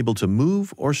 unable to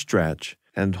move or stretch,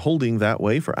 and holding that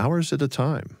way for hours at a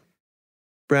time.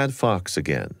 Brad Fox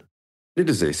again. It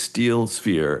is a steel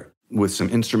sphere with some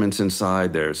instruments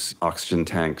inside. There's oxygen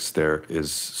tanks. There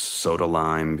is soda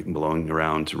lime blowing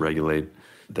around to regulate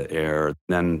the air.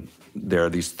 Then there are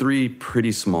these three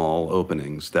pretty small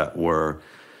openings that were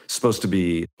supposed to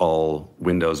be all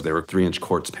windows. They were 3-inch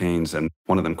quartz panes, and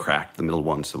one of them cracked, the middle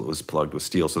one, so it was plugged with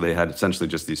steel. So they had essentially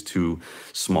just these two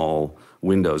small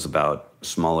windows about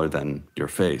smaller than your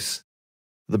face.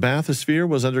 The Bathysphere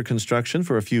was under construction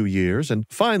for a few years, and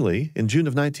finally, in June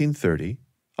of 1930,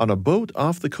 on a boat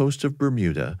off the coast of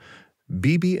Bermuda,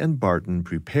 Beebe and Barton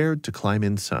prepared to climb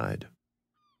inside.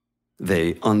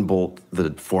 They unbolt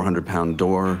the 400-pound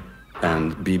door,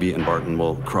 and Beebe and Barton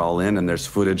will crawl in, and there's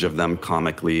footage of them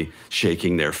comically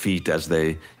shaking their feet as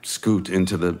they scoot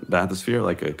into the Bathysphere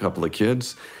like a couple of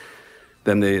kids.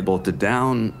 Then they bolt it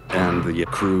down, and the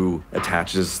crew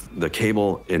attaches the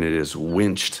cable, and it is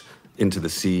winched into the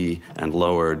sea and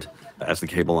lowered as the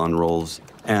cable unrolls.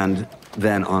 And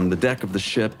then on the deck of the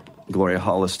ship, Gloria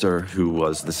Hollister, who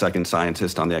was the second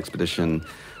scientist on the expedition,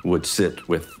 would sit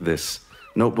with this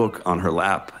notebook on her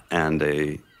lap and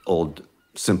a old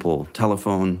simple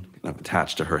telephone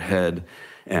attached to her head,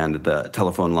 and the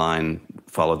telephone line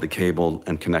followed the cable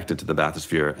and connected to the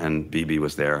Bathysphere, and Beebe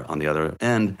was there on the other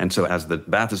end. And so as the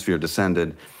Bathysphere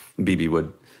descended, Beebe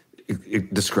would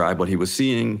describe what he was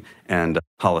seeing, and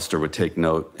Hollister would take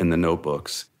note in the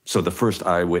notebooks. So the first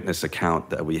eyewitness account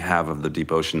that we have of the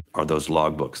deep ocean are those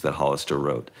logbooks that Hollister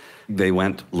wrote. They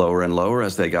went lower and lower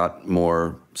as they got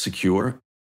more secure.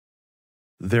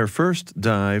 Their first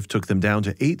dive took them down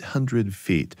to 800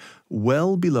 feet,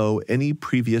 well below any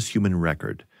previous human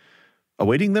record.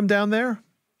 Awaiting them down there,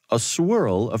 a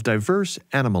swirl of diverse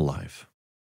animal life.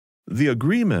 The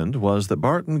agreement was that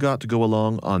Barton got to go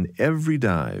along on every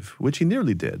dive, which he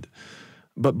nearly did.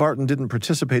 But Barton didn't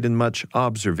participate in much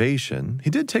observation. He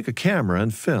did take a camera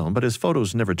and film, but his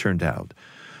photos never turned out.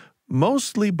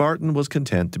 Mostly, Barton was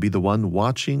content to be the one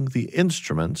watching the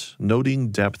instruments,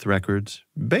 noting depth records,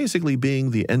 basically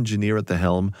being the engineer at the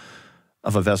helm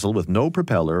of a vessel with no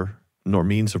propeller nor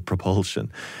means of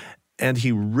propulsion. And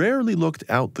he rarely looked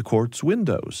out the quartz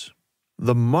windows.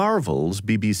 The marvels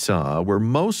Beebe saw were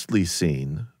mostly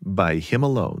seen by him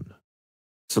alone.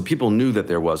 So people knew that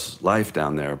there was life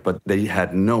down there, but they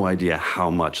had no idea how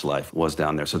much life was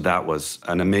down there. So that was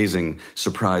an amazing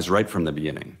surprise right from the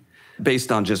beginning.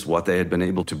 Based on just what they had been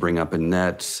able to bring up in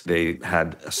nets, they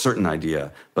had a certain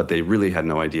idea, but they really had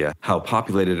no idea how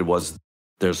populated it was.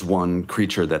 There's one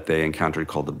creature that they encountered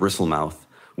called the bristlemouth,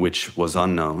 which was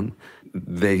unknown.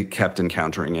 They kept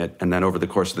encountering it, and then over the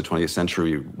course of the 20th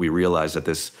century, we realized that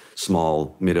this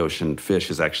small mid-ocean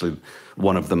fish is actually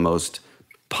one of the most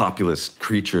populous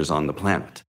creatures on the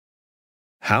planet.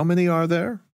 How many are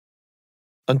there?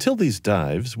 Until these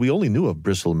dives, we only knew of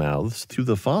bristlemouths through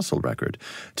the fossil record.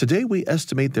 Today, we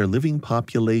estimate their living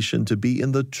population to be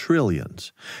in the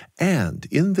trillions. And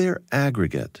in their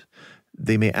aggregate,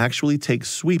 they may actually take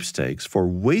sweepstakes for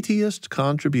weightiest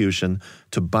contribution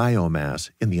to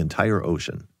biomass in the entire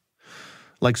ocean.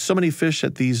 Like so many fish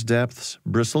at these depths,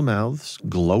 bristlemouths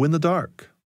glow in the dark.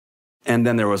 And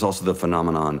then there was also the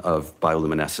phenomenon of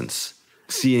bioluminescence.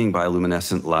 Seeing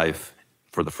bioluminescent life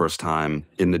for the first time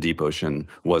in the deep ocean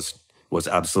was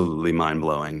absolutely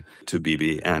mind-blowing to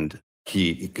Beebe, and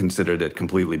he considered it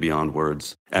completely beyond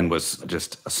words and was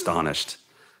just astonished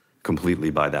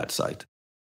completely by that sight.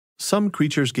 Some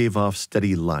creatures gave off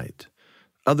steady light.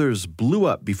 Others blew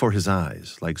up before his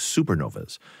eyes, like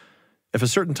supernovas. If a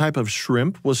certain type of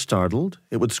shrimp was startled,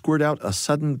 it would squirt out a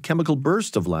sudden chemical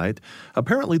burst of light,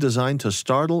 apparently designed to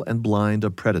startle and blind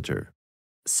a predator.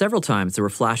 Several times there were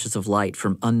flashes of light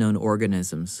from unknown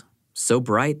organisms, so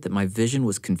bright that my vision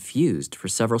was confused for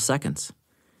several seconds.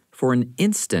 For an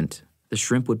instant, the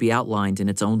shrimp would be outlined in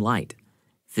its own light,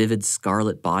 vivid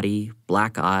scarlet body,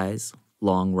 black eyes,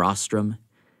 long rostrum,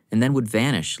 and then would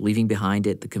vanish, leaving behind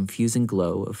it the confusing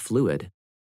glow of fluid.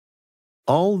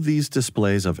 All these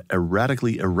displays of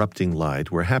erratically erupting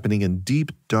light were happening in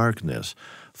deep darkness,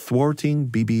 thwarting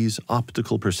Beebe's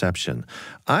optical perception.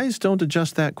 Eyes don't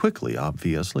adjust that quickly,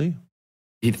 obviously.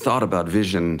 He'd thought about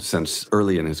vision since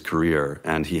early in his career,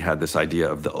 and he had this idea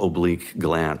of the oblique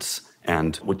glance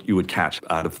and what you would catch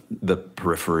out of the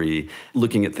periphery,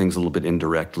 looking at things a little bit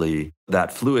indirectly.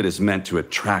 That fluid is meant to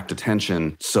attract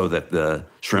attention so that the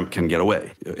shrimp can get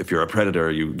away. If you're a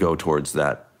predator, you go towards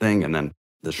that thing, and then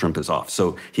the shrimp is off.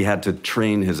 So he had to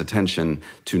train his attention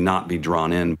to not be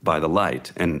drawn in by the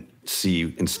light and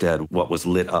see instead what was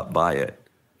lit up by it,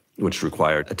 which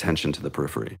required attention to the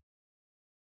periphery.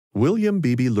 William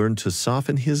Beebe learned to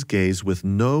soften his gaze with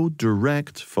no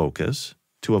direct focus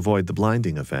to avoid the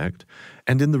blinding effect,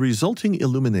 and in the resulting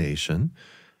illumination,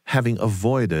 having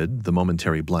avoided the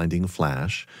momentary blinding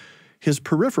flash, his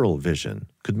peripheral vision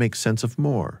could make sense of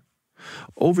more.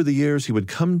 Over the years, he would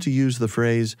come to use the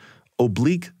phrase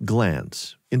oblique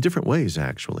glance, in different ways,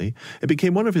 actually. It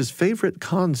became one of his favorite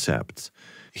concepts.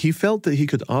 He felt that he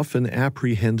could often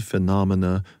apprehend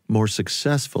phenomena more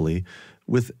successfully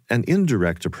with an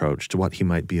indirect approach to what he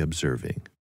might be observing.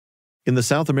 In the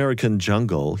South American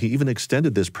jungle, he even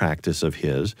extended this practice of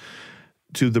his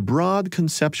to the broad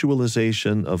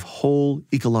conceptualization of whole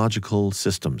ecological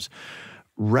systems,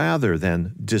 rather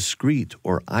than discrete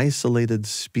or isolated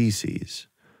species.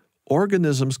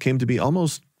 Organisms came to be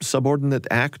almost subordinate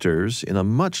actors in a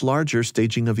much larger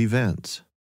staging of events.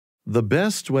 The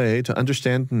best way to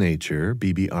understand nature,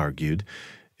 Beebe argued,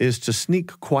 is to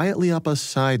sneak quietly up a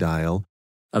side aisle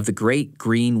Of the great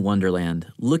green wonderland,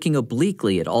 looking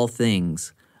obliquely at all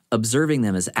things, observing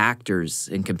them as actors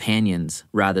and companions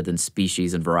rather than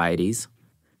species and varieties,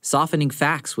 softening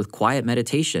facts with quiet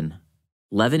meditation,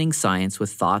 leavening science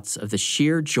with thoughts of the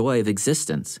sheer joy of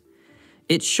existence.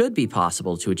 It should be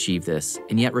possible to achieve this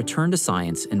and yet return to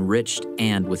science enriched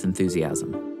and with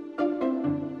enthusiasm.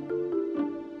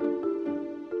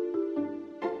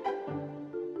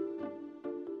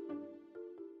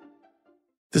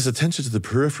 This attention to the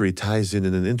periphery ties in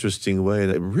an interesting way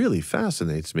that really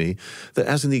fascinates me, that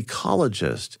as an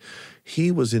ecologist,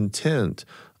 he was intent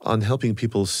on helping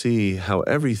people see how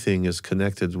everything is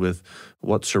connected with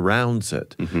what surrounds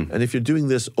it. Mm-hmm. And if you're doing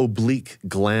this oblique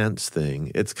glance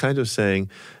thing, it's kind of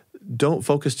saying, don't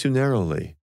focus too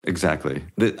narrowly. Exactly.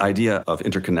 The idea of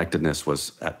interconnectedness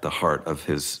was at the heart of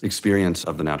his experience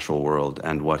of the natural world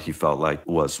and what he felt like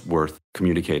was worth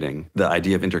communicating. The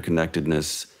idea of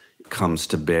interconnectedness comes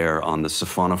to bear on the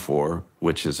siphonophore,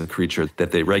 which is a creature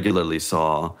that they regularly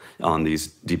saw on these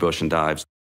deep ocean dives,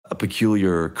 a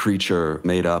peculiar creature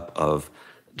made up of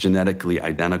genetically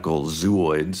identical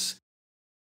zooids.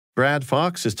 Brad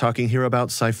Fox is talking here about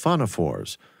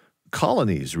siphonophores.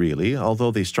 Colonies, really,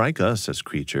 although they strike us as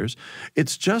creatures.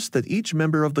 It's just that each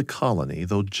member of the colony,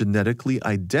 though genetically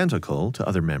identical to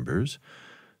other members,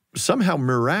 somehow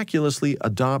miraculously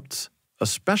adopts a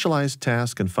specialized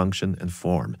task and function and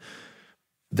form.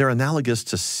 They're analogous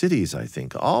to cities, I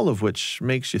think, all of which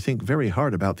makes you think very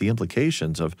hard about the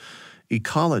implications of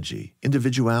ecology,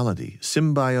 individuality,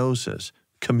 symbiosis,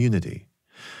 community.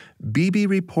 Beebe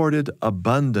reported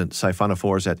abundant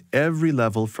siphonophores at every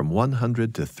level from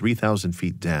 100 to 3,000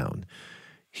 feet down.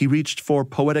 He reached for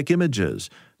poetic images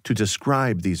to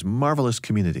describe these marvelous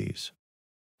communities.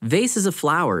 Vases of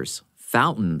flowers,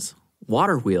 fountains,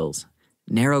 water wheels,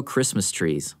 narrow Christmas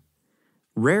trees.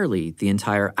 Rarely the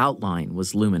entire outline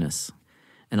was luminous,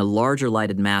 and a larger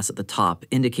lighted mass at the top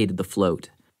indicated the float,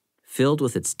 filled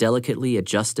with its delicately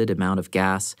adjusted amount of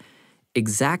gas,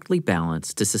 exactly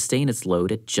balanced to sustain its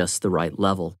load at just the right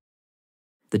level.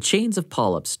 The chains of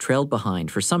polyps trailed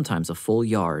behind for sometimes a full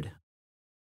yard.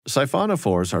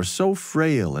 Siphonophores are so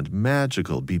frail and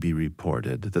magical, Beebe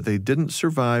reported, that they didn't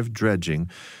survive dredging.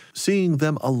 Seeing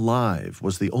them alive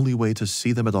was the only way to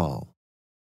see them at all.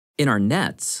 In our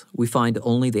nets, we find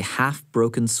only the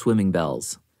half-broken swimming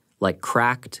bells, like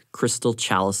cracked crystal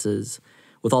chalices,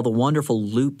 with all the wonderful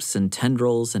loops and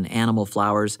tendrils and animal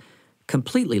flowers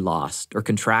completely lost or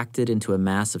contracted into a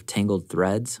mass of tangled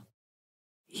threads.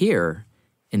 Here,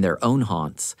 in their own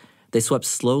haunts, they swept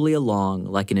slowly along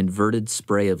like an inverted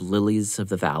spray of lilies of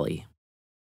the valley.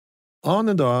 On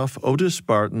and off, Otis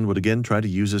Barton would again try to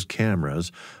use his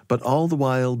cameras, but all the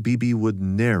while Beebe would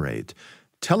narrate,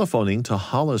 telephoning to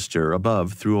Hollister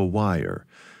above through a wire,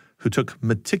 who took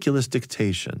meticulous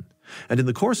dictation. And in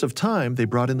the course of time, they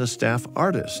brought in a staff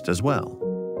artist as well.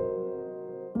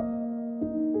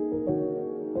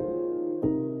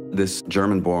 this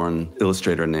German-born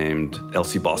illustrator named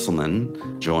Elsie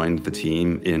Bosselmann joined the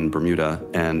team in Bermuda,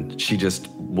 and she just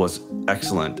was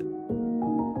excellent.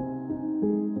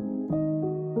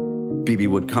 Beebe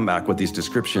would come back with these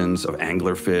descriptions of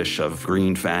anglerfish, of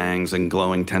green fangs and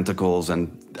glowing tentacles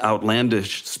and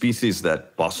outlandish species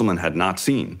that Bosselmann had not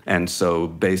seen. And so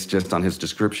based just on his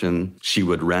description, she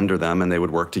would render them and they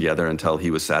would work together until he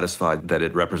was satisfied that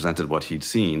it represented what he'd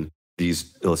seen.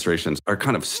 These illustrations are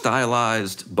kind of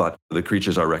stylized, but the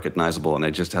creatures are recognizable and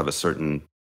they just have a certain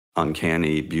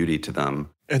uncanny beauty to them.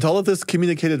 And all of this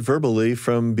communicated verbally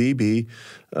from Beebe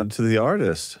to the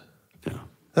artist. Yeah.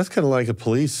 That's kind of like a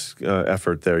police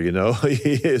effort there, you know?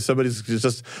 Somebody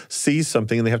just sees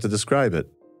something and they have to describe it.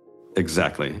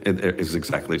 Exactly. It is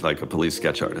exactly like a police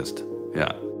sketch artist.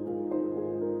 Yeah.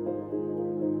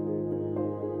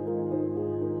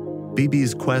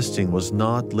 Beebe's questing was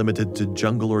not limited to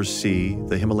jungle or sea,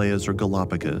 the Himalayas or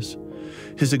Galapagos.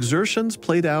 His exertions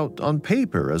played out on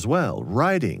paper as well,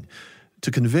 writing,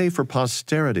 to convey for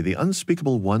posterity the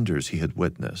unspeakable wonders he had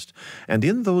witnessed. And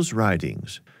in those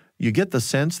writings, you get the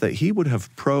sense that he would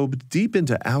have probed deep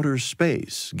into outer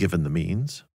space, given the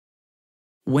means.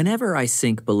 Whenever I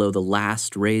sink below the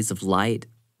last rays of light,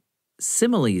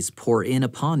 similes pour in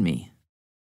upon me.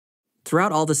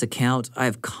 Throughout all this account, I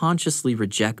have consciously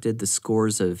rejected the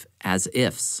scores of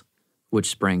as-ifs, which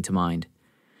sprang to mind.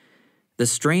 The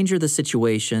stranger the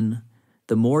situation,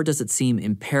 the more does it seem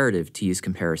imperative to use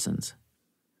comparisons.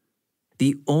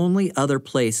 The only other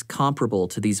place comparable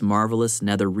to these marvelous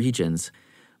nether regions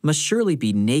must surely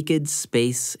be naked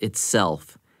space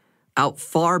itself, out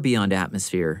far beyond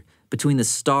atmosphere, between the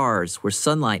stars where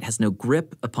sunlight has no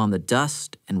grip upon the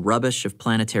dust and rubbish of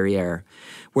planetary air,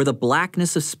 where the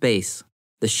blackness of space,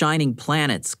 the shining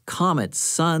planets, comets,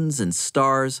 suns, and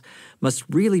stars must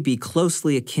really be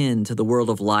closely akin to the world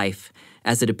of life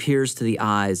as it appears to the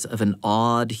eyes of an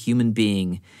awed human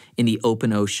being in the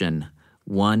open ocean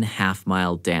 1/2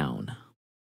 mile down.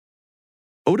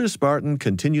 Otis Barton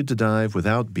continued to dive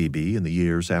without Beebe in the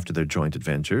years after their joint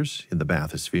adventures in the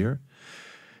Bathysphere.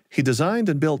 He designed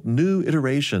and built new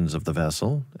iterations of the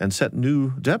vessel and set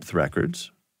new depth records,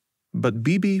 but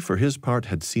Beebe, for his part,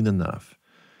 had seen enough.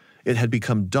 It had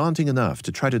become daunting enough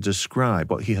to try to describe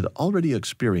what he had already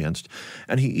experienced,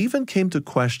 and he even came to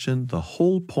question the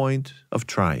whole point of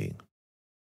trying.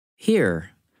 Here,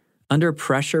 under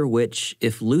pressure which,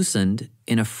 if loosened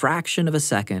in a fraction of a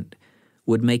second,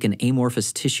 would make an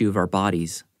amorphous tissue of our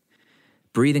bodies,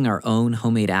 breathing our own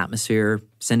homemade atmosphere,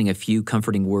 sending a few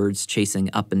comforting words chasing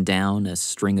up and down a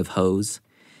string of hose.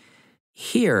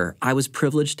 Here, I was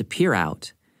privileged to peer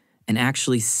out and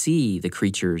actually see the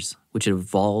creatures which had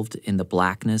evolved in the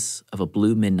blackness of a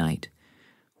blue midnight,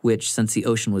 which, since the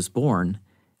ocean was born,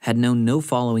 had known no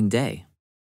following day.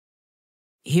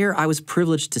 Here, I was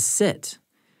privileged to sit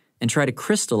and try to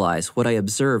crystallize what I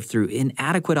observed through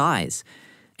inadequate eyes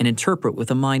and interpret with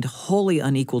a mind wholly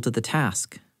unequal to the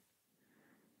task.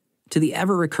 To the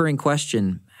ever-recurring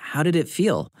question, how did it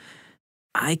feel?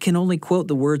 I can only quote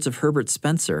the words of Herbert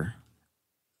Spencer.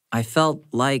 I felt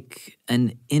like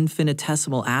an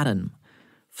infinitesimal atom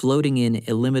floating in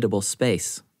illimitable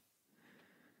space.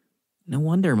 No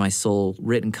wonder my sole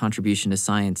written contribution to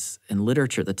science and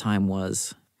literature at the time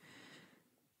was,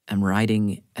 I'm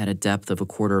writing at a depth of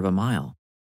 1/4 mile.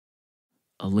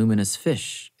 A luminous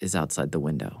fish is outside the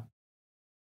window.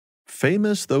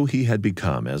 Famous though he had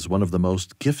become as one of the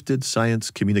most gifted science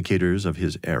communicators of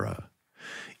his era,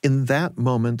 in that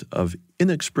moment of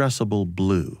inexpressible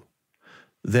blue,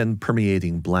 then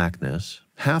permeating blackness,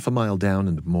 1/2 mile down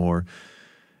and more,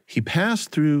 he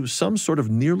passed through some sort of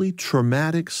nearly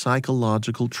traumatic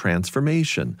psychological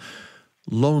transformation.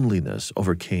 Loneliness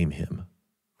overcame him,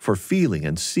 for feeling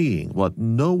and seeing what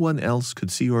no one else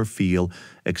could see or feel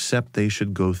except they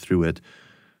should go through it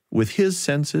with his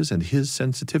senses and his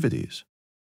sensitivities.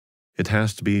 It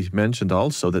has to be mentioned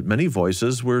also that many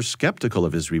voices were skeptical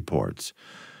of his reports.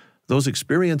 Those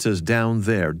experiences down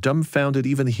there dumbfounded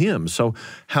even him, so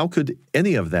how could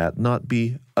any of that not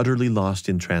be utterly lost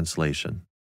in translation?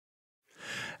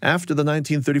 After the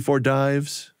 1934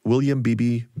 dives, William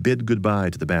Beebe bid goodbye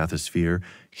to the Bathysphere.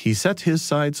 He set his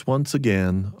sights once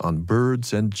again on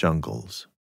birds and jungles.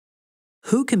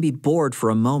 Who can be bored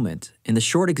for a moment in the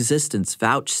short existence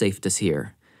vouchsafed us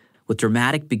here, with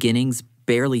dramatic beginnings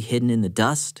barely hidden in the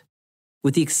dust,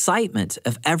 with the excitement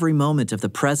of every moment of the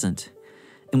present,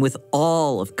 and with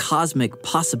all of cosmic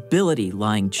possibility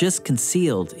lying just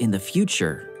concealed in the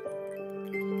future?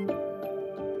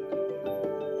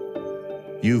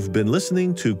 You've been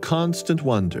listening to Constant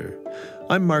Wonder.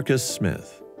 I'm Marcus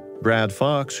Smith. Brad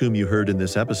Fox, whom you heard in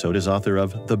this episode, is author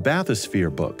of the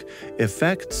Bathysphere book,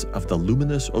 Effects of the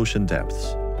Luminous Ocean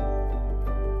Depths.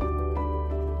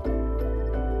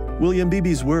 William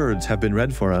Beebe's words have been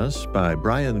read for us by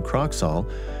Brian Croxall.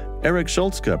 Eric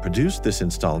Schultzka produced this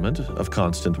installment of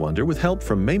Constant Wonder with help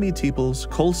from Mamie Teeples,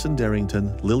 Colson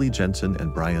Darrington, Lily Jensen,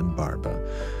 and Brian Barba.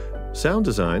 Sound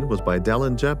design was by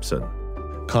Dallin Jepson.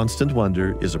 Constant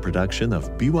Wonder is a production of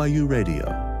BYU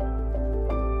Radio.